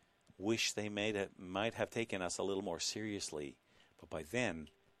wish they might have taken us a little more seriously. But by then,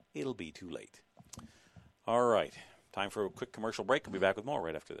 it'll be too late. All right. Time for a quick commercial break. We'll be back with more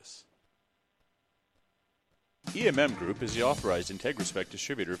right after this. EMM Group is the authorized IntegraSpec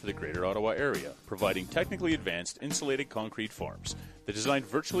distributor for the Greater Ottawa area, providing technically advanced insulated concrete forms. The design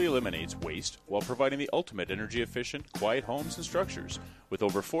virtually eliminates waste while providing the ultimate energy-efficient, quiet homes and structures. With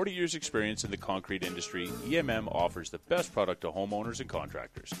over 40 years' experience in the concrete industry, EMM offers the best product to homeowners and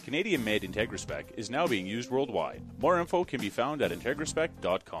contractors. Canadian-made IntegraSpec is now being used worldwide. More info can be found at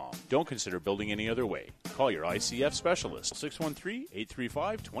integraspec.com. Don't consider building any other way. Call your ICF specialist,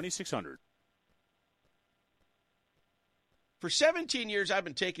 613-835-2600. For 17 years, I've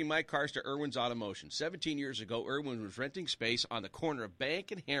been taking my cars to Irwin's Automotion. 17 years ago, Irwin was renting space on the corner of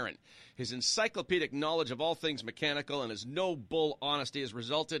Bank and Heron. His encyclopedic knowledge of all things mechanical and his no-bull honesty has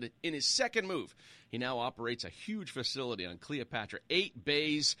resulted in his second move. He now operates a huge facility on Cleopatra, 8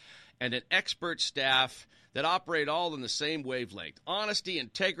 bays, and an expert staff that operate all in the same wavelength. Honesty,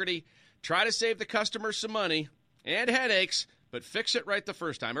 integrity, try to save the customer some money and headaches, but fix it right the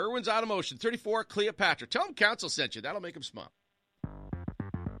first time. Irwin's Automotion, 34 Cleopatra. Tell them Council sent you. That'll make them smile.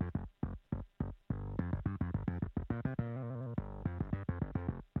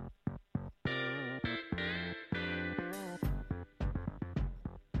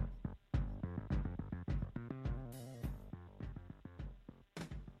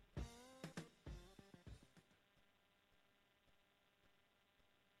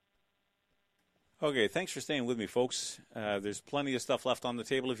 Okay, thanks for staying with me, folks. There's plenty of stuff left on the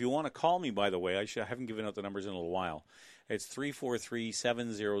table. If you want to call me, by the way, I haven't given out the numbers in a little while. It's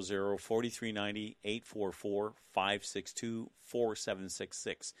 343-700-4390,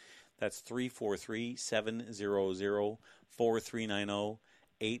 844-562-4766. That's 343-700-4390,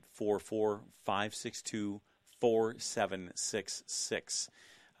 844-562-4766.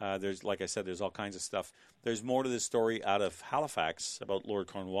 There's, like I said, there's all kinds of stuff. There's more to this story out of Halifax about Lord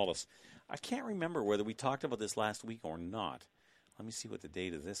Cornwallis. I can't remember whether we talked about this last week or not. Let me see what the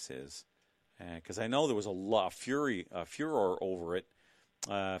date of this is, because I know there was a lot of furor over it.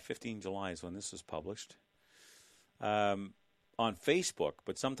 15 July is when this was published on Facebook,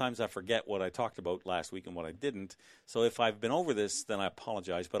 but sometimes I forget what I talked about last week and what I didn't. So if I've been over this, then I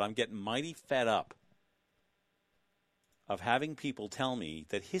apologize, but I'm getting mighty fed up of having people tell me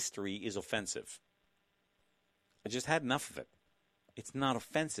that history is offensive. I just had enough of it. It's not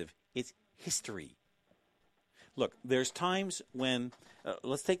offensive. It's history. Look, there's times when,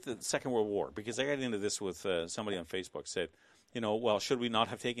 let's take the Second World War, because I got into this with somebody on Facebook, said, well, should we not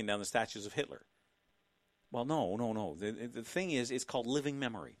have taken down the statues of Hitler? Well, no. The thing is, it's called living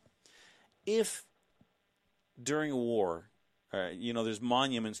memory. If during a war, there's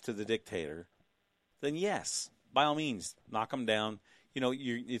monuments to the dictator, then yes, by all means, knock them down.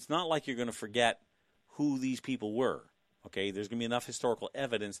 It's not like you're going to forget who these people were. Okay, there's going to be enough historical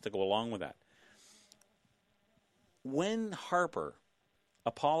evidence to go along with that. When Harper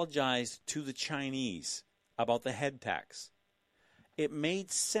apologized to the Chinese about the head tax, it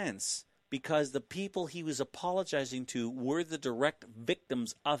made sense because the people he was apologizing to were the direct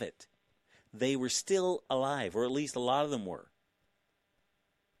victims of it. They were still alive, or at least a lot of them were.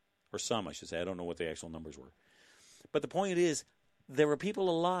 Or some, I should say. I don't know what the actual numbers were. But the point is, there were people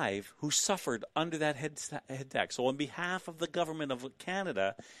alive who suffered under that head tax. So on behalf of the government of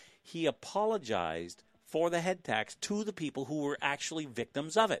Canada, he apologized for the head tax to the people who were actually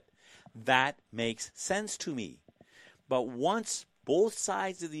victims of it. That makes sense to me. But once both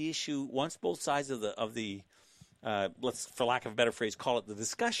sides of the issue, let's, for lack of a better phrase, call it the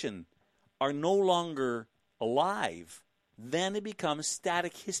discussion, are no longer alive, then it becomes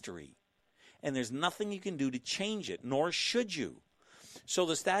static history. And there's nothing you can do to change it, nor should you. So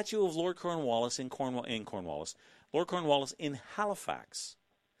the statue of Lord Cornwallis Lord Cornwallis in Halifax.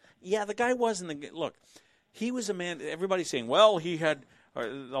 Yeah, the guy wasn't look, he was a man, everybody's saying, well, he had, a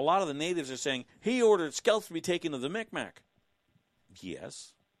lot of the natives are saying, he ordered scalps to be taken to the Micmac.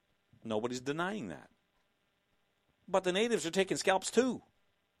 Yes, nobody's denying that. But the natives are taking scalps too.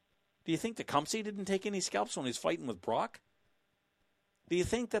 Do you think Tecumseh didn't take any scalps when he was fighting with Brock? Do you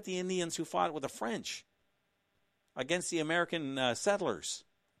think that the Indians who fought with the French against the American settlers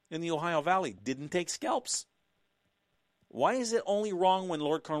in the Ohio Valley didn't take scalps? Why is it only wrong when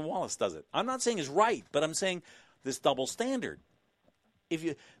Lord Cornwallis does it? I'm not saying it's right, but I'm saying this double standard. If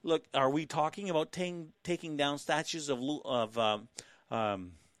you look, are we talking about taking down statues of the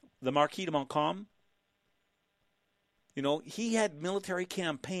Marquis de Montcalm? He had military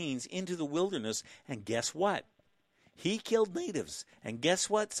campaigns into the wilderness, and guess what? He killed natives, and guess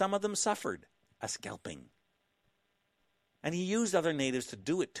what? Some of them suffered a scalping. And he used other natives to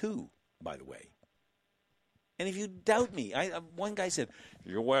do it too, by the way. And if you doubt me, one guy said,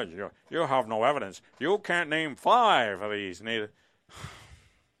 you have no evidence. You can't name 5 of these natives.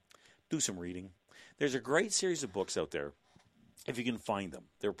 Do some reading. There's a great series of books out there, if you can find them.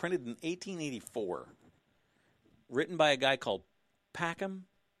 They were printed in 1884, written by a guy called Packham.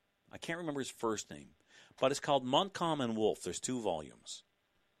 I can't remember his first name, but it's called Montcalm and Wolfe. There's 2 volumes.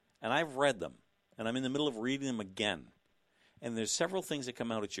 And I've read them, and I'm in the middle of reading them again. And there's several things that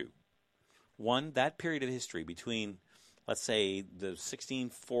come out at you. One, that period of history between, let's say, the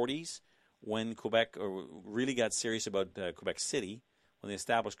 1640s, when Quebec really got serious about Quebec City, when they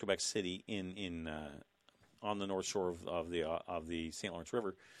established Quebec City on the north shore of the St. Lawrence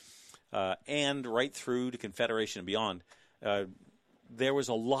River, and right through to Confederation and beyond, there was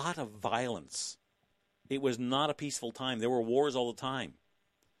a lot of violence. It was not a peaceful time. There were wars all the time.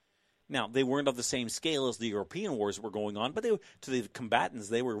 Now, they weren't of the same scale as the European wars that were going on, but to the combatants,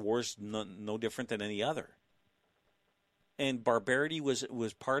 they were wars no different than any other. And barbarity was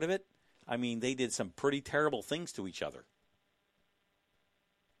part of it. I mean, they did some pretty terrible things to each other.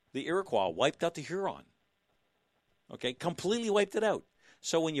 The Iroquois wiped out the Huron. Okay, completely wiped it out.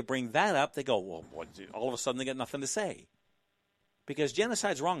 So when you bring that up, they go, well, all of a sudden they got nothing to say. Because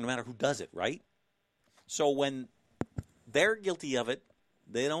genocide's wrong no matter who does it, right? So when they're guilty of it,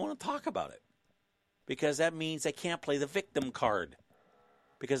 they don't want to talk about it. Because that means they can't play the victim card.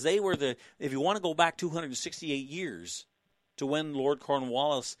 Because they were if you want to go back 268 years to when Lord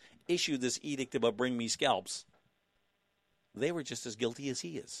Cornwallis issued this edict about bring me scalps, they were just as guilty as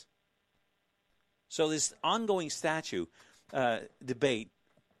he is. So this ongoing statue debate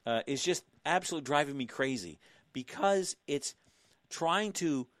is just absolutely driving me crazy because it's trying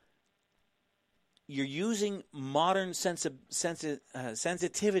to, you're using modern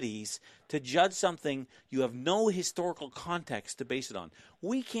sensitivities to judge something you have no historical context to base it on.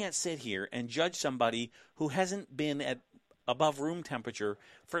 We can't sit here and judge somebody who hasn't been at above room temperature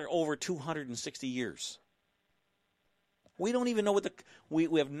for over 260 years. We don't even know what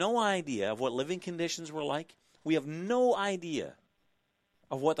we have no idea of what living conditions were like. We have no idea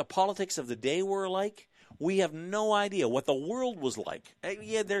of what the politics of the day were like. We have no idea what the world was like.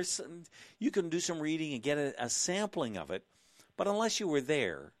 Yeah, you can do some reading and get a sampling of it, but unless you were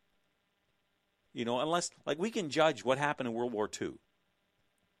there, unless we can judge what happened in World War II,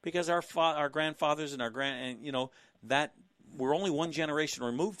 because our grandfathers and that we're only one generation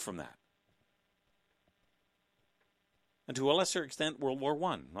removed from that. And to a lesser extent, World War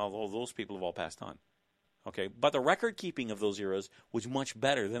I, although those people have all passed on. Okay, but the record keeping of those eras was much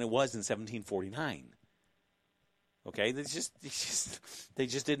better than it was in 1749. Okay, they just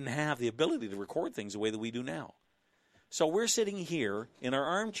didn't have the ability to record things the way that we do now. So we're sitting here in our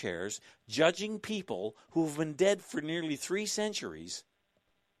armchairs judging people who've been dead for nearly 3 centuries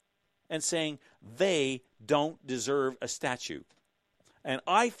and saying they don't deserve a statue. And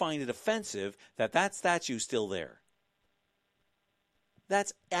I find it offensive that statue's still there.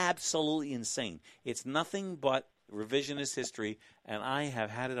 That's absolutely insane. It's nothing but revisionist history, and I have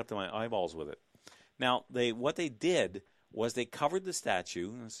had it up to my eyeballs with it. Now, what they did was they covered the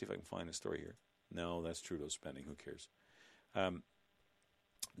statue. Let's see if I can find a story here. No, that's Trudeau's spending. Who cares?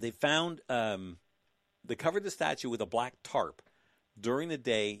 They covered the statue with a black tarp during the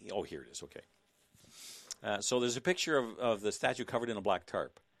day. Oh, here it is. Okay. So there's a picture of the statue covered in a black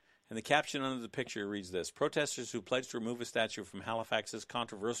tarp. And the caption under the picture reads this: protesters who pledged to remove a statue from Halifax's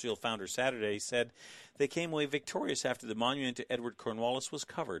controversial founder Saturday said they came away victorious after the monument to Edward Cornwallis was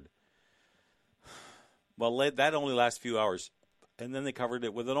covered. Well, that only lasts a few hours. And then they covered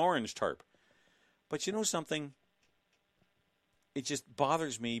it with an orange tarp. But you know something? It just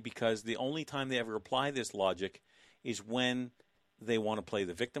bothers me because the only time they ever apply this logic is when they want to play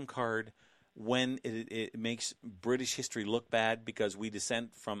the victim card, when it makes British history look bad because we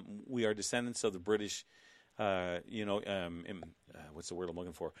are descendants of the British, what's the word I'm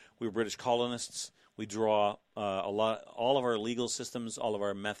looking for? We were British colonists. We draw all of our legal systems, all of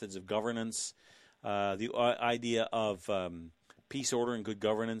our methods of governance, the idea of peace, order, and good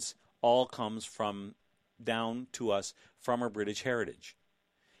governance all comes down to us from our British heritage.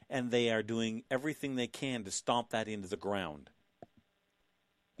 And they are doing everything they can to stomp that into the ground,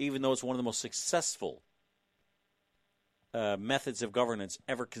 even though it's one of the most successful methods of governance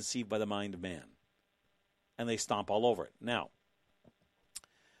ever conceived by the mind of man. And they stomp all over it. Now,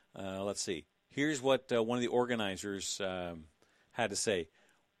 let's see. Here's what one of the organizers had to say.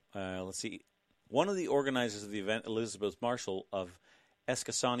 Let's see. One of the organizers of the event, Elizabeth Marshall of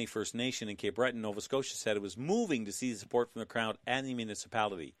Eskasani First Nation in Cape Breton, Nova Scotia, said it was moving to see the support from the crowd and the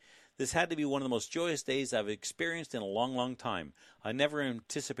municipality. This had to be one of the most joyous days I've experienced in a long, long time. I never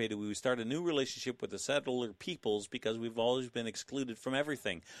anticipated we would start a new relationship with the settler peoples because we've always been excluded from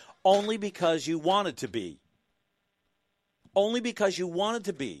everything. Only because you wanted to be. Only because you wanted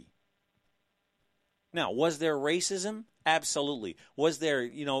to be. Now, was there racism? Absolutely. Was there,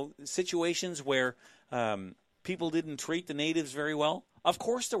 situations where people didn't treat the natives very well? Of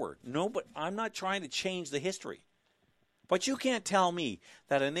course there were. No, but I'm not trying to change the history. But you can't tell me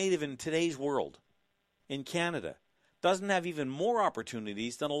that a native in today's world, in Canada, doesn't have even more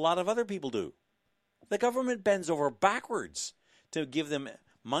opportunities than a lot of other people do. The government bends over backwards to give them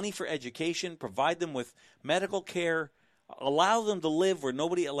money for education, provide them with medical care, allow them to live where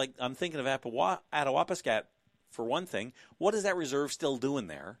nobody, like I'm thinking of Attawapiskat for one thing. What is that reserve still doing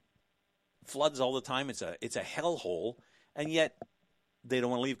there? Floods all the time. It's a hellhole, and yet they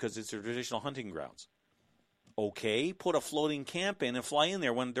don't want to leave because it's their traditional hunting grounds. Okay, put a floating camp in and fly in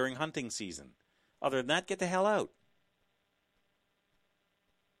there during hunting season. Other than that, get the hell out.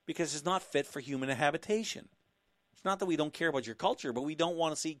 Because it's not fit for human habitation. It's not that we don't care about your culture, but we don't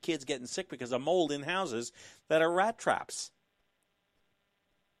want to see kids getting sick because of mold in houses that are rat traps.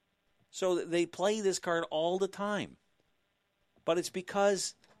 So they play this card all the time. But it's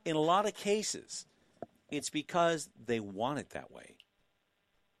because, in a lot of cases, it's because they want it that way.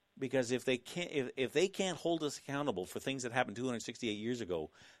 Because if they can't hold us accountable for things that happened 268 years ago,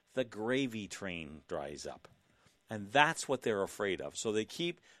 the gravy train dries up. And that's what they're afraid of. So they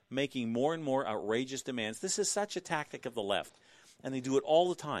keep making more and more outrageous demands. This is such a tactic of the left, and they do it all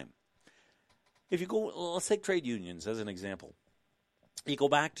the time. If you go, let's take trade unions as an example. You go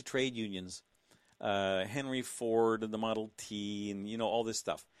back to trade unions, Henry Ford and the Model T and, all this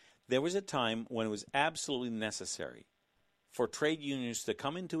stuff. There was a time when it was absolutely necessary for trade unions to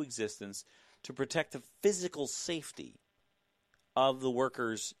come into existence to protect the physical safety of the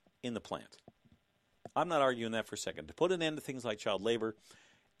workers in the plant. I'm not arguing that for a second. To put an end to things like child labor,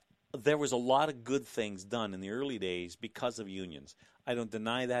 there was a lot of good things done in the early days because of unions. I don't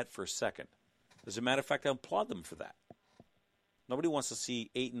deny that for a second. As a matter of fact, I applaud them for that. Nobody wants to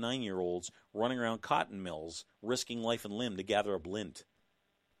see 8 and 9-year-olds running around cotton mills, risking life and limb to gather up lint.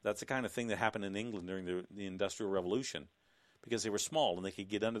 That's the kind of thing that happened in England during the Industrial Revolution, because they were small and they could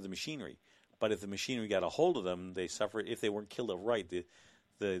get under the machinery. But if the machinery got a hold of them, they suffered. If they weren't killed outright,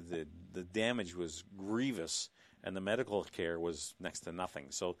 the damage was grievous, and the medical care was next to nothing.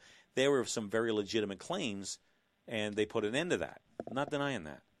 So there were some very legitimate claims, and they put an end to that. I'm not denying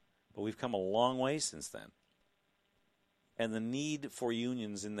that. But we've come a long way since then. And the need for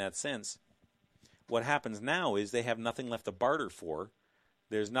unions in that sense, what happens now is they have nothing left to barter for.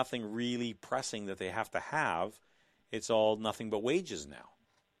 There's nothing really pressing that they have to have. It's all nothing but wages now.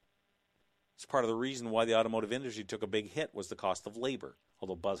 It's part of the reason why the automotive industry took a big hit was the cost of labor,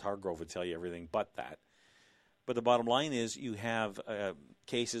 although Buzz Hargrove would tell you everything but that. But the bottom line is you have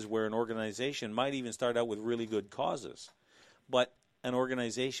cases where an organization might even start out with really good causes. But an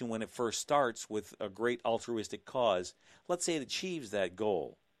organization, when it first starts with a great altruistic cause, let's say it achieves that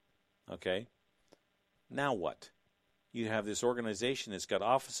goal, okay? Now what? You have this organization, it's got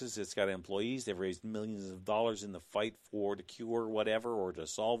offices, it's got employees, they've raised millions of dollars in the fight to cure whatever or to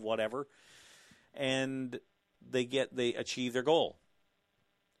solve whatever, and they achieve their goal.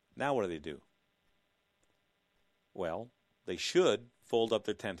 Now what do? Well, they should fold up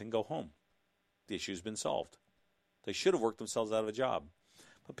their tent and go home. The issue's been solved. They should have worked themselves out of a job.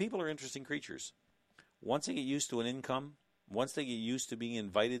 But people are interesting creatures. Once they get used to an income, once they get used to being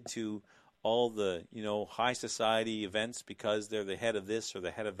invited to all the, high society events because they're the head of this or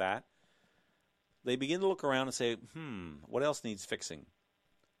the head of that, they begin to look around and say, what else needs fixing?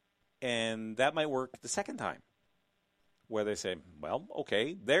 And that might work the second time, where they say, well,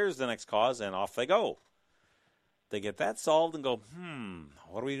 okay, there's the next cause, and off they go. They get that solved and go,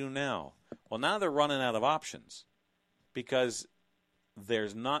 what do we do now? Well, now they're running out of options, because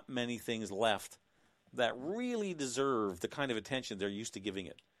there's not many things left that really deserve the kind of attention they're used to giving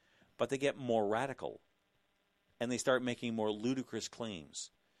it. But they get more radical, and they start making more ludicrous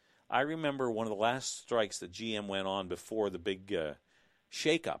claims. I remember one of the last strikes that GM went on before the big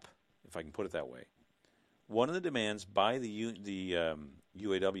shake-up, if I can put it that way. One of the demands by the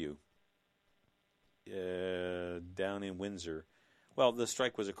UAW down in Windsor, well, the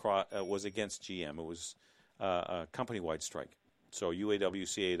strike was against GM. It was a company-wide strike. So UAW,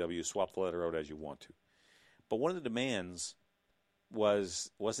 CAW, swap the letter out as you want to. But one of the demands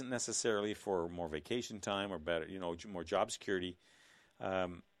wasn't necessarily for more vacation time or better, more job security.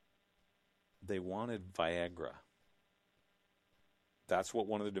 They wanted Viagra. That's what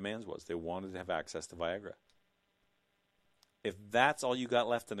one of the demands was. They wanted to have access to Viagra. If that's all you got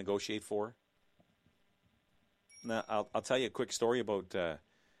left to negotiate for, now I'll tell you a quick story about.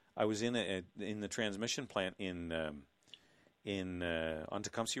 I was in the transmission plant on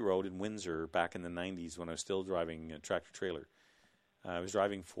Tecumseh Road in Windsor back in the 90s when I was still driving a tractor trailer. I was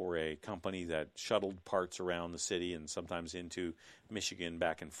driving for a company that shuttled parts around the city and sometimes into Michigan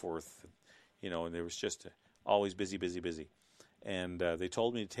back and forth, and there was just always busy. And they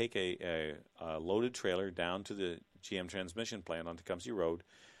told me to take a loaded trailer down to the GM transmission plant on Tecumseh Road,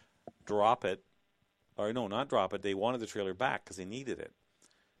 drop it, or no, not drop it. They wanted the trailer back because they needed it.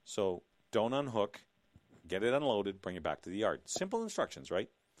 So don't unhook, get it unloaded, bring it back to the yard. Simple instructions, right?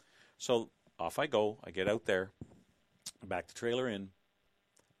 So off I go. I get out there, back the trailer in,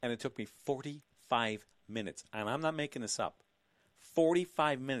 and it took me 45 minutes. And I'm not making this up.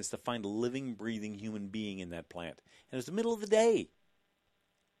 45 minutes to find a living, breathing human being in that plant. And it was the middle of the day.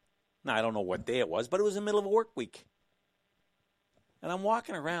 Now, I don't know what day it was, but it was the middle of a work week. And I'm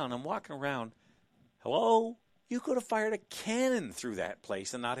walking around. Hello? You could have fired a cannon through that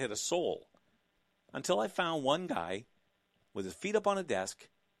place and not hit a soul. Until I found one guy with his feet up on a desk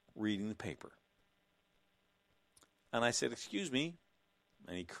reading the paper. And I said, excuse me.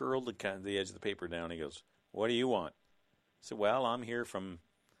 And he curled the edge of the paper down. He goes, what do you want? I said, well, I'm here from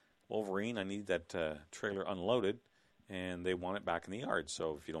Wolverine. I need that trailer unloaded, and they want it back in the yard.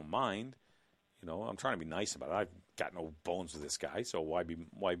 So if you don't mind, I'm trying to be nice about it. I've got no bones with this guy, so why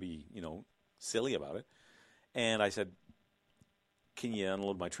be silly about it? And I said, can you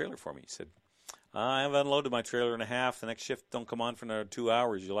unload my trailer for me? He said, I have unloaded my trailer in a half. The next shift don't come on for another 2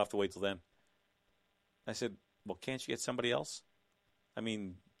 hours. You'll have to wait till then. I said, well, can't you get somebody else? I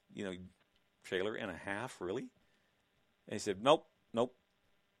mean, trailer and a half, really? And he said, nope,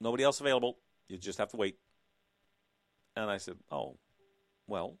 nobody else available. You just have to wait. And I said, oh,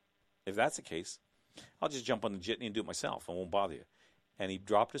 well, if that's the case, I'll just jump on the jitney and do it myself. I won't bother you. And he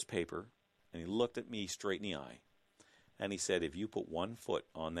dropped his paper, and he looked at me straight in the eye. And he said, if you put 1 foot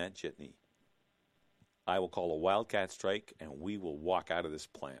on that jitney, I will call a wildcat strike, and we will walk out of this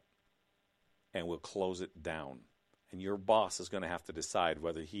plant. And we'll close it down. And your boss is going to have to decide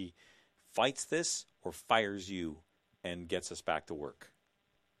whether he fights this or fires you and gets us back to work.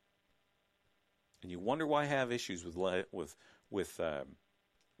 And you wonder why I have issues with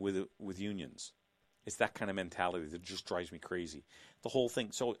unions. It's that kind of mentality that just drives me crazy. The whole thing.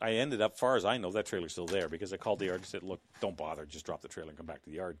 So I ended up, far as I know, that trailer's still there because I called the yard and said, look, don't bother. Just drop the trailer and come back to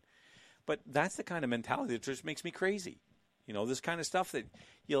the yard. But that's the kind of mentality that just makes me crazy. This kind of stuff that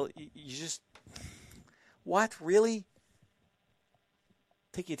you just, what, really?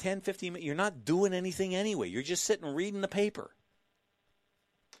 Take you 10, 15 minutes. You're not doing anything anyway. You're just sitting reading the paper.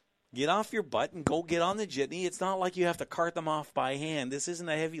 Get off your butt and go get on the jitney. It's not like you have to cart them off by hand. This isn't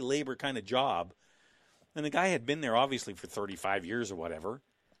a heavy labor kind of job. And the guy had been there obviously for 35 years or whatever.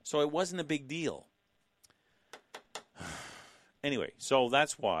 So it wasn't a big deal. Anyway, so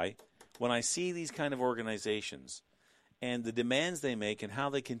that's why when I see these kind of organizations and the demands they make and how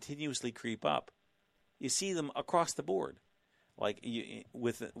they continuously creep up, you see them across the board. Like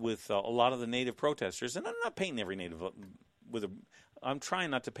with a lot of the native protesters, and I'm not painting every native I'm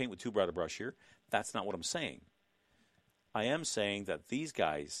trying not to paint with too broad a brush here. That's not what I'm saying. I am saying that these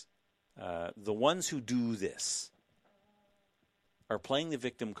guys, the ones who do this, are playing the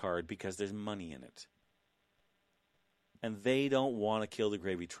victim card because there's money in it. And they don't want to kill the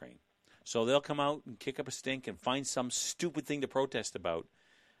gravy train. So they'll come out and kick up a stink and find some stupid thing to protest about.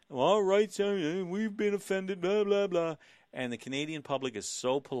 Well, all right, so we've been offended, blah, blah, blah. And the Canadian public is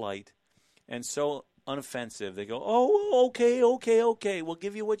so polite and so unoffensive. They go, oh, okay. We'll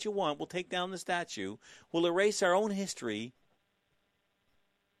give you what you want. We'll take down the statue. We'll erase our own history.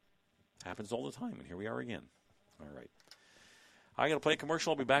 Happens all the time, and here we are again. All right. I got to play a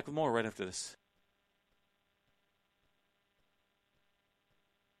commercial. I'll be back with more right after this.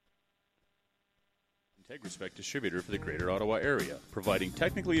 IntegraSpec distributor for the Greater Ottawa area, providing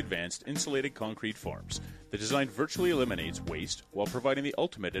technically advanced insulated concrete forms. The design virtually eliminates waste while providing the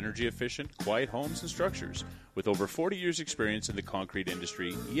ultimate energy-efficient, quiet homes and structures. With over 40 years' experience in the concrete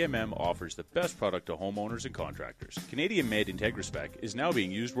industry, EMM offers the best product to homeowners and contractors. Canadian-made IntegraSpec is now being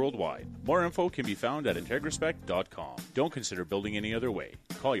used worldwide. More info can be found at integraspec.com. Don't consider building any other way.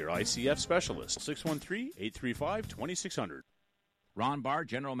 Call your ICF specialist, 613-835-2600. Ron Barr,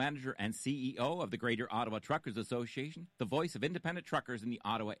 General Manager and CEO of the Greater Ottawa Truckers Association, the voice of independent truckers in the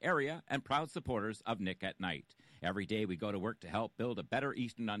Ottawa area, and proud supporters of Nick at Night. Every day we go to work to help build a better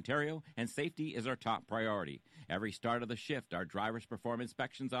Eastern Ontario, and safety is our top priority. Every start of the shift, our drivers perform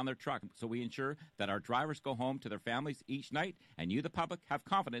inspections on their truck, so we ensure that our drivers go home to their families each night, and you, the public, have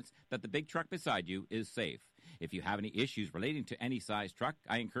confidence that the big truck beside you is safe. If you have any issues relating to any size truck,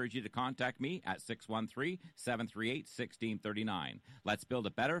 I encourage you to contact me at 613-738-1639. Let's build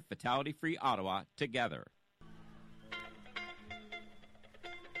a better, fatality-free Ottawa together.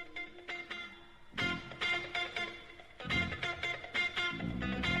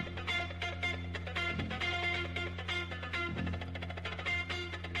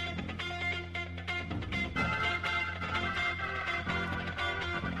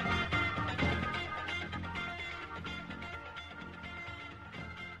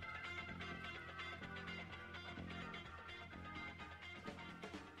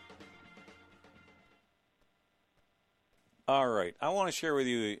 All right. I want to share with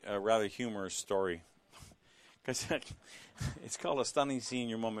you a rather humorous story. Because it's called A Stunning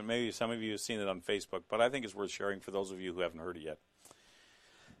Senior Moment. Maybe some of you have seen it on Facebook, but I think it's worth sharing for those of you who haven't heard it yet.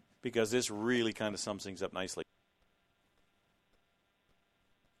 Because this really kind of sums things up nicely.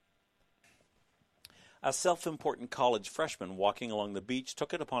 A self-important college freshman walking along the beach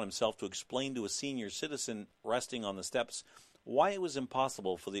took it upon himself to explain to a senior citizen resting on the steps why it was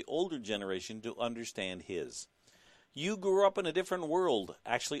impossible for the older generation to understand his. You grew up in a different world,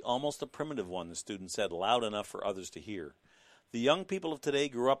 actually almost a primitive one, the student said, loud enough for others to hear. The young people of today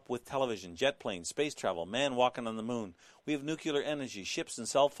grew up with television, jet planes, space travel, man walking on the moon. We have nuclear energy, ships and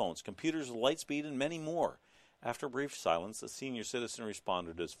cell phones, computers with light speed, and many more. After a brief silence, the senior citizen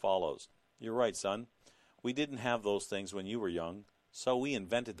responded as follows. You're right, son. We didn't have those things when you were young, so we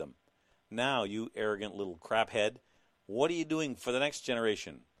invented them. Now, you arrogant little craphead, what are you doing for the next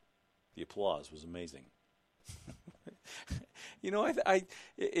generation? The applause was amazing.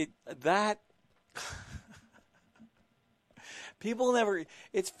 That people never.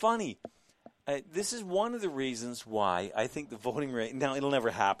 It's funny. This is one of the reasons why I think the voting rate. Now, it'll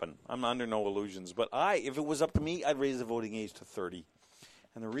never happen. I'm under no illusions. But if it was up to me, I'd raise the voting age to 30.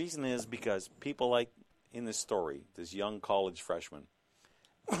 And the reason is because people like in this story, this young college freshman.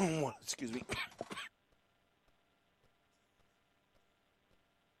 Excuse me.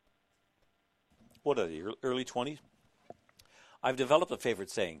 What are they, early 20s? I've developed a favorite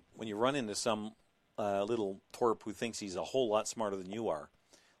saying. When you run into some little twerp who thinks he's a whole lot smarter than you are,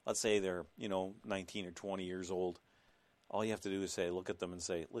 let's say they're, 19 or 20 years old, all you have to do is look at them and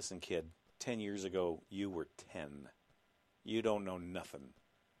say, listen, kid, 10 years ago, you were 10. You don't know nothing.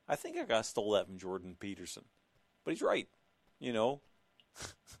 I think I stole that from Jordan Peterson. But he's right,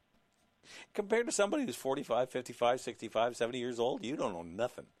 Compared to somebody who's 45, 55, 65, 70 years old, you don't know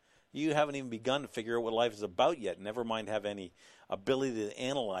nothing. You haven't even begun to figure out what life is about yet, never mind have any ability to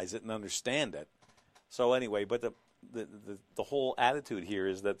analyze it and understand it. So anyway, but the whole attitude here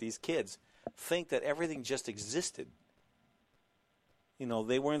is that these kids think that everything just existed.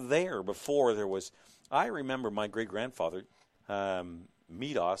 They weren't there before there was. I remember my great-grandfather,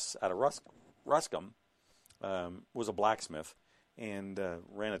 Meados, out of Ruscombe, was a blacksmith and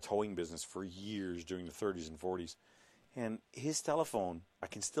ran a towing business for years during the 30s and 40s. And his telephone, I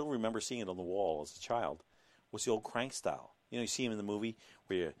can still remember seeing it on the wall as a child, was the old crank style. You see him in the movie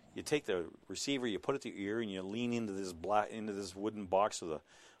where you take the receiver, you put it to your ear, and you lean into this wooden box with a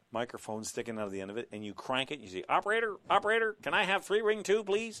microphone sticking out of the end of it, and you crank it, and you say, operator, can I have 3-ring 2,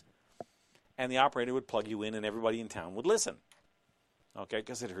 please? And the operator would plug you in, and everybody in town would listen. Okay,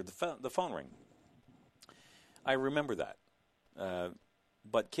 because it heard the phone ring. I remember that.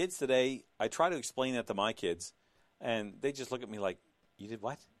 But kids today, I try to explain that to my kids, and they just look at me like, you did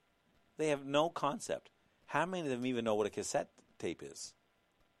what? They have no concept. How many of them even know what a cassette tape is?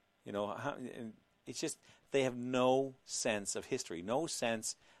 It's just they have no sense of history, no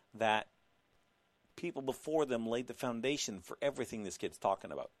sense that people before them laid the foundation for everything this kid's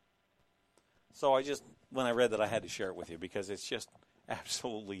talking about. So when I read that, I had to share it with you because it's just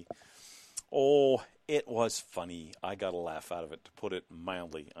absolutely, it was funny. I got a laugh out of it, to put it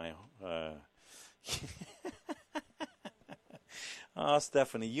mildly.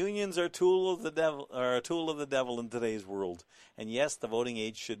 Stephanie, unions are a tool of the devil in today's world. And yes, the voting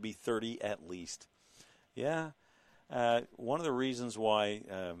age should be 30 at least. Yeah. One of the reasons why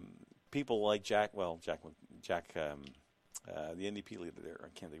people like Jack, the NDP leader there, I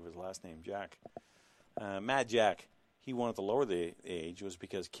can't think of his last name, Mad Jack, he wanted to lower the age was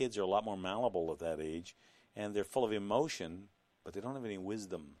because kids are a lot more malleable at that age, and they're full of emotion, but they don't have any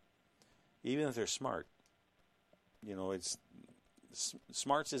wisdom. Even if they're smart,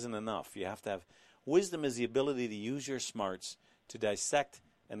 smarts isn't enough. You have to have wisdom. Is the ability to use your smarts to dissect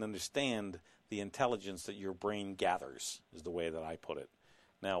and understand the intelligence that your brain gathers, is the way that I put it.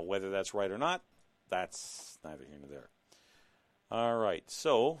 Now, whether that's right or not, that's neither here nor there. All right,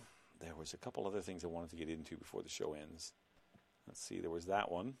 so there was a couple other things I wanted to get into before the show ends. Let's see, there was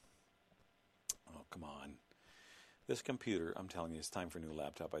that one. Oh, come on. This computer, I'm telling you, it's time for a new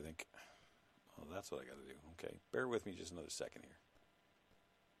laptop, I think. Oh, that's what I got to do. Okay, bear with me just another second here.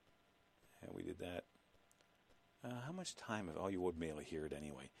 And we did that. How much time? You would be able to hear it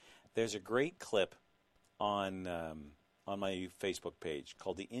anyway. There's a great clip on my Facebook page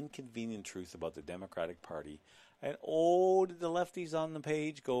called "The Inconvenient Truth About the Democratic Party," and did the lefties on the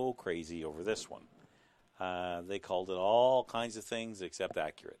page go crazy over this one? They called it all kinds of things except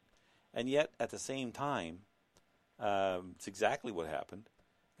accurate, and yet at the same time, it's exactly what happened.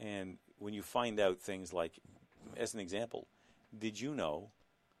 And when you find out things like, as an example, did you know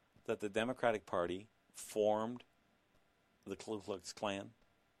that the Democratic Party formed the Ku Klux Klan?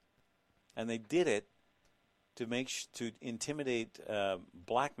 And they did it to intimidate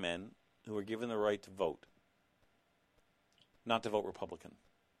black men who were given the right to vote, not to vote Republican,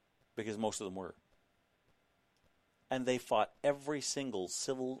 because most of them were. And they fought every single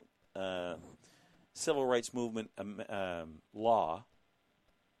civil rights movement law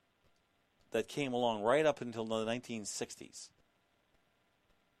that came along right up until the 1960s.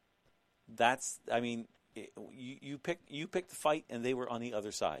 You picked the fight, and they were on the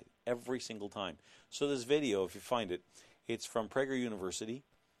other side every single time. So this video, if you find it, it's from Prager University,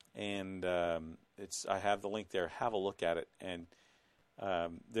 and I have the link there. Have a look at it, and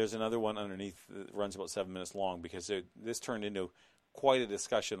there's another one underneath that runs about 7 minutes long because this turned into quite a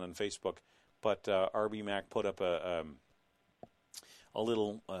discussion on Facebook. But RB Mac put up a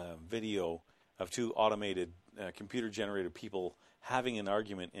little video of two automated computer-generated people having an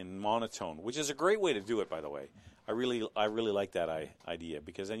argument in monotone, which is a great way to do it, by the way. I really like that idea,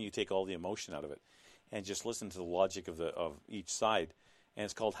 because then you take all the emotion out of it and just listen to the logic of each side. And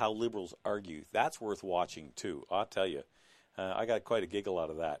it's called How Liberals Argue. That's worth watching too, I'll tell you. I got quite a giggle out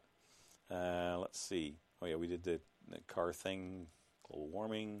of that. Let's see. Oh yeah, we did the car thing, global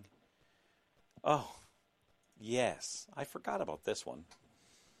warming. Oh, yes, I forgot about this one.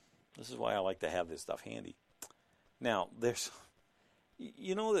 This is why I like to have this stuff handy. Now,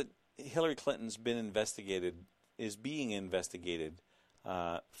 you know that Hillary Clinton's is being investigated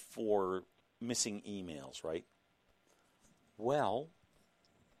for missing emails, right? Well,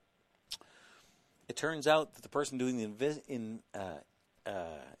 it turns out that the person doing the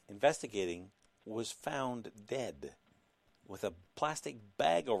investigating was found dead with a plastic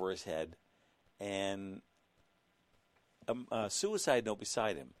bag over his head and a suicide note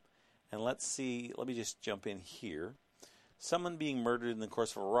beside him. And let me just jump in here. Someone being murdered in the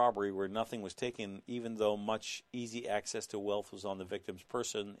course of a robbery where nothing was taken, even though much easy access to wealth was on the victim's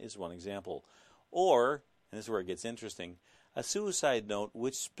person, is one example. Or, and this is where it gets interesting, a suicide note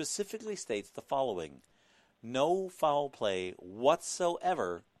which specifically states the following: no foul play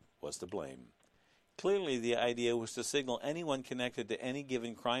whatsoever was to blame. Clearly, the idea was to signal anyone connected to any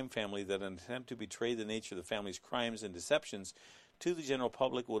given crime family that an attempt to betray the nature of the family's crimes and deceptions to the general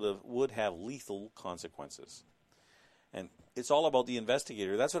public would have lethal consequences. And it's all about the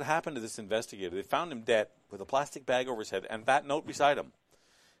investigator. That's what happened to this investigator. They found him dead with a plastic bag over his head and that note beside him.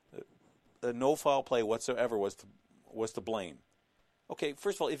 No foul play whatsoever was to blame. Okay,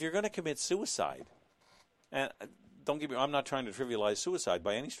 first of all, if you're going to commit suicide, and don't get me wrong, I'm not trying to trivialize suicide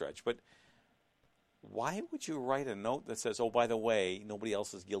by any stretch, but why would you write a note that says, oh, by the way, nobody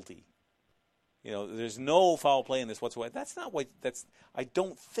else is guilty? You know, there's no foul play in this whatsoever. That's not what I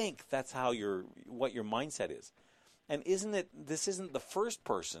don't think that's how what your mindset is. And this isn't the first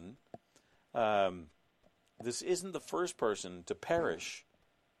person to perish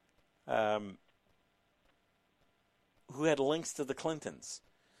who had links to the Clintons.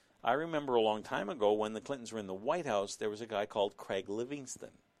 I remember a long time ago when the Clintons were in the White House, there was a guy called Craig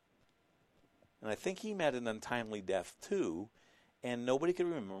Livingston. And I think he met an untimely death too, and nobody could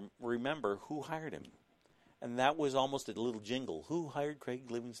remember who hired him. And that was almost a little jingle. Who hired Craig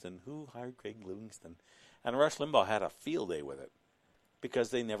Livingston? Who hired Craig Livingston? And Rush Limbaugh had a field day with it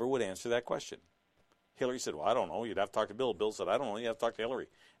because they never would answer that question. Hillary said, well, I don't know. You'd have to talk to Bill. Bill said, I don't know. You'd have to talk to Hillary.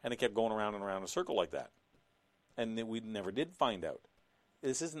 And it kept going around and around in a circle like that. And we never did find out.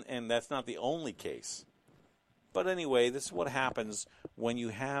 And that's not the only case. But anyway, this is what happens when you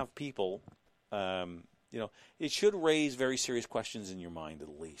have people, it should raise very serious questions in your mind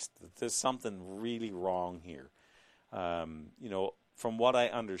at least. That there's something really wrong here. From what I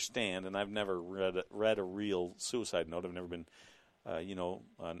understand, and I've never read a real suicide note. I've never been,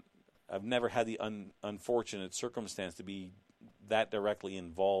 I've never had the unfortunate circumstance to be that directly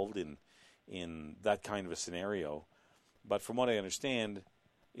involved in that kind of a scenario. But from what I understand,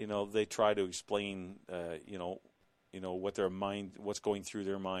 they try to explain, what their mind, what's going through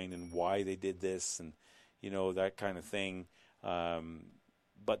their mind, and why they did this, and that kind of thing.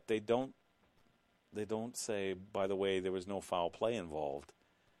 But they don't say, by the way, there was no foul play involved.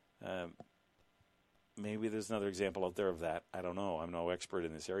 Maybe there's another example out there of that. I don't know. I'm no expert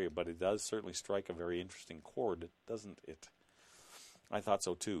in this area, but it does certainly strike a very interesting chord, doesn't it? I thought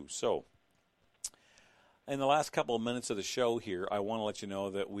so too. So, in the last couple of minutes of the show here, I want to let you know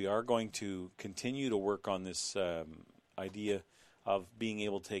that we are going to continue to work on this idea of being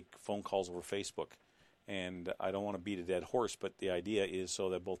able to take phone calls over Facebook. And I don't want to beat a dead horse, but the idea is so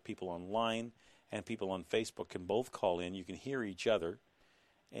that both people online and people on Facebook can both call in. You can hear each other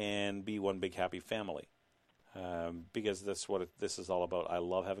and be one big happy family. Because that's what this is all about. I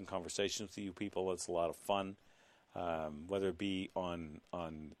love having conversations with you people. It's a lot of fun. Whether it be on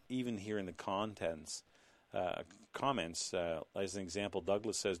even hearing the comments. As an example,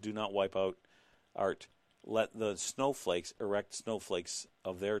 Douglas says, do not wipe out art. Let the snowflakes erect snowflakes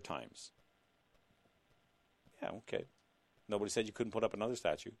of their times. Yeah, okay. Nobody said you couldn't put up another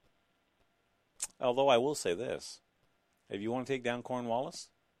statue. Although I will say this. If you want to take down Cornwallis,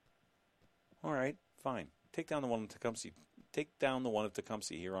 all right, fine. Take down the one at Tecumseh. Take down the one at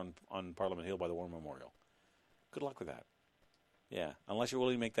Tecumseh here on Parliament Hill by the War Memorial. Good luck with that. Yeah, unless you're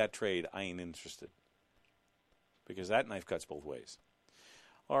willing to make that trade, I ain't interested. Because that knife cuts both ways.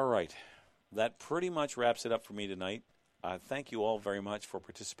 All right. That pretty much wraps it up for me tonight. Thank you all very much for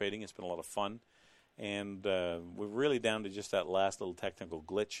participating. It's been a lot of fun. And we're really down to just that last little technical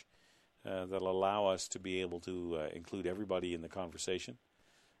glitch. that'll allow us to be able to include everybody in the conversation.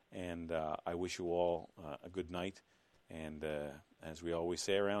 And I wish you all a good night. And as we always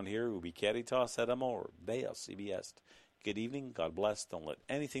say around here, ubi caritas et amor, Deus ibi est. Good evening, God bless, don't let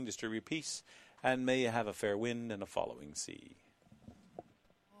anything disturb your peace, and may you have a fair wind and a following sea.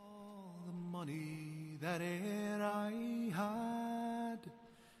 All the money that e'er I had,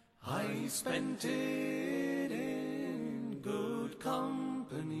 I spent it in good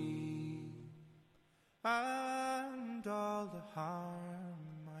company, and all the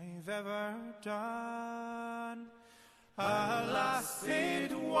harm I've ever done, alas,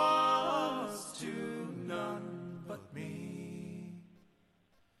 it was to none but me.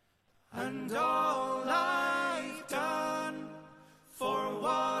 And all I've done for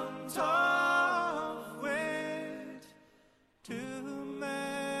want of wit, to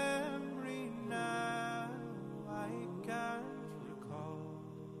memory now I can't recall.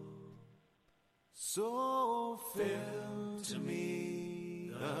 So fill to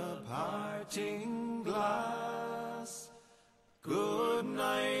me the parting glass. Good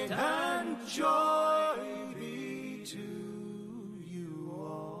night and joy be to you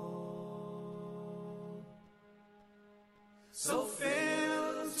all. So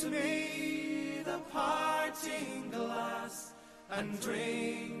fill to me the parting glass, and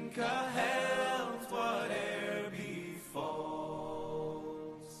drink a health whate'er befalls.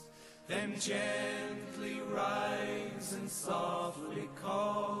 Then gently rise and softly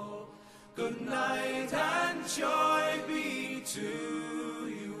call, good night and joy be to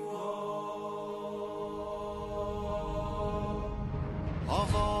you all.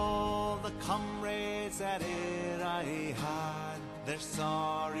 Of all the comrades that e'er I had, they're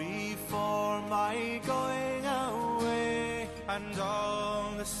sorry for my going away. And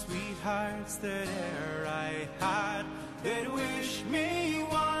all the sweethearts that e'er I had, they'd wish me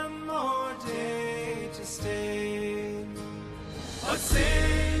one more day to stay. But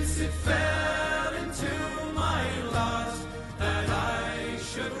since it fell into my lot that I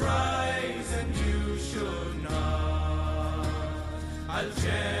should rise and you should not, I'll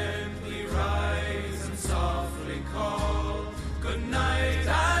gently rise and softly call, good night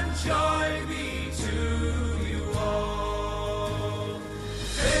and joy be to you all.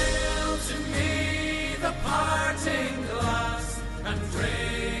 Fill to me the parting glass, and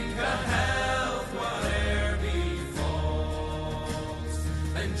drink a health whate'er befalls.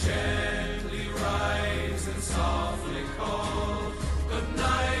 And gently rise and softly call, good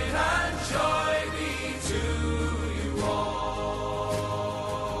night and joy be to you all.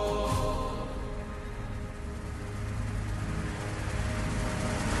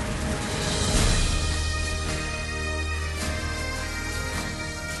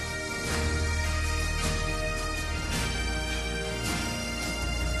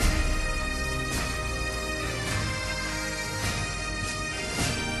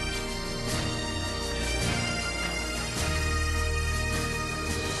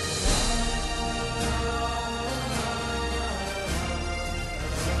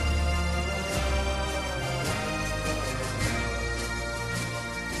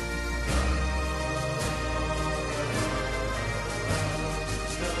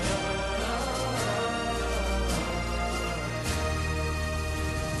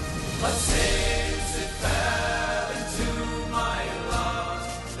 Let's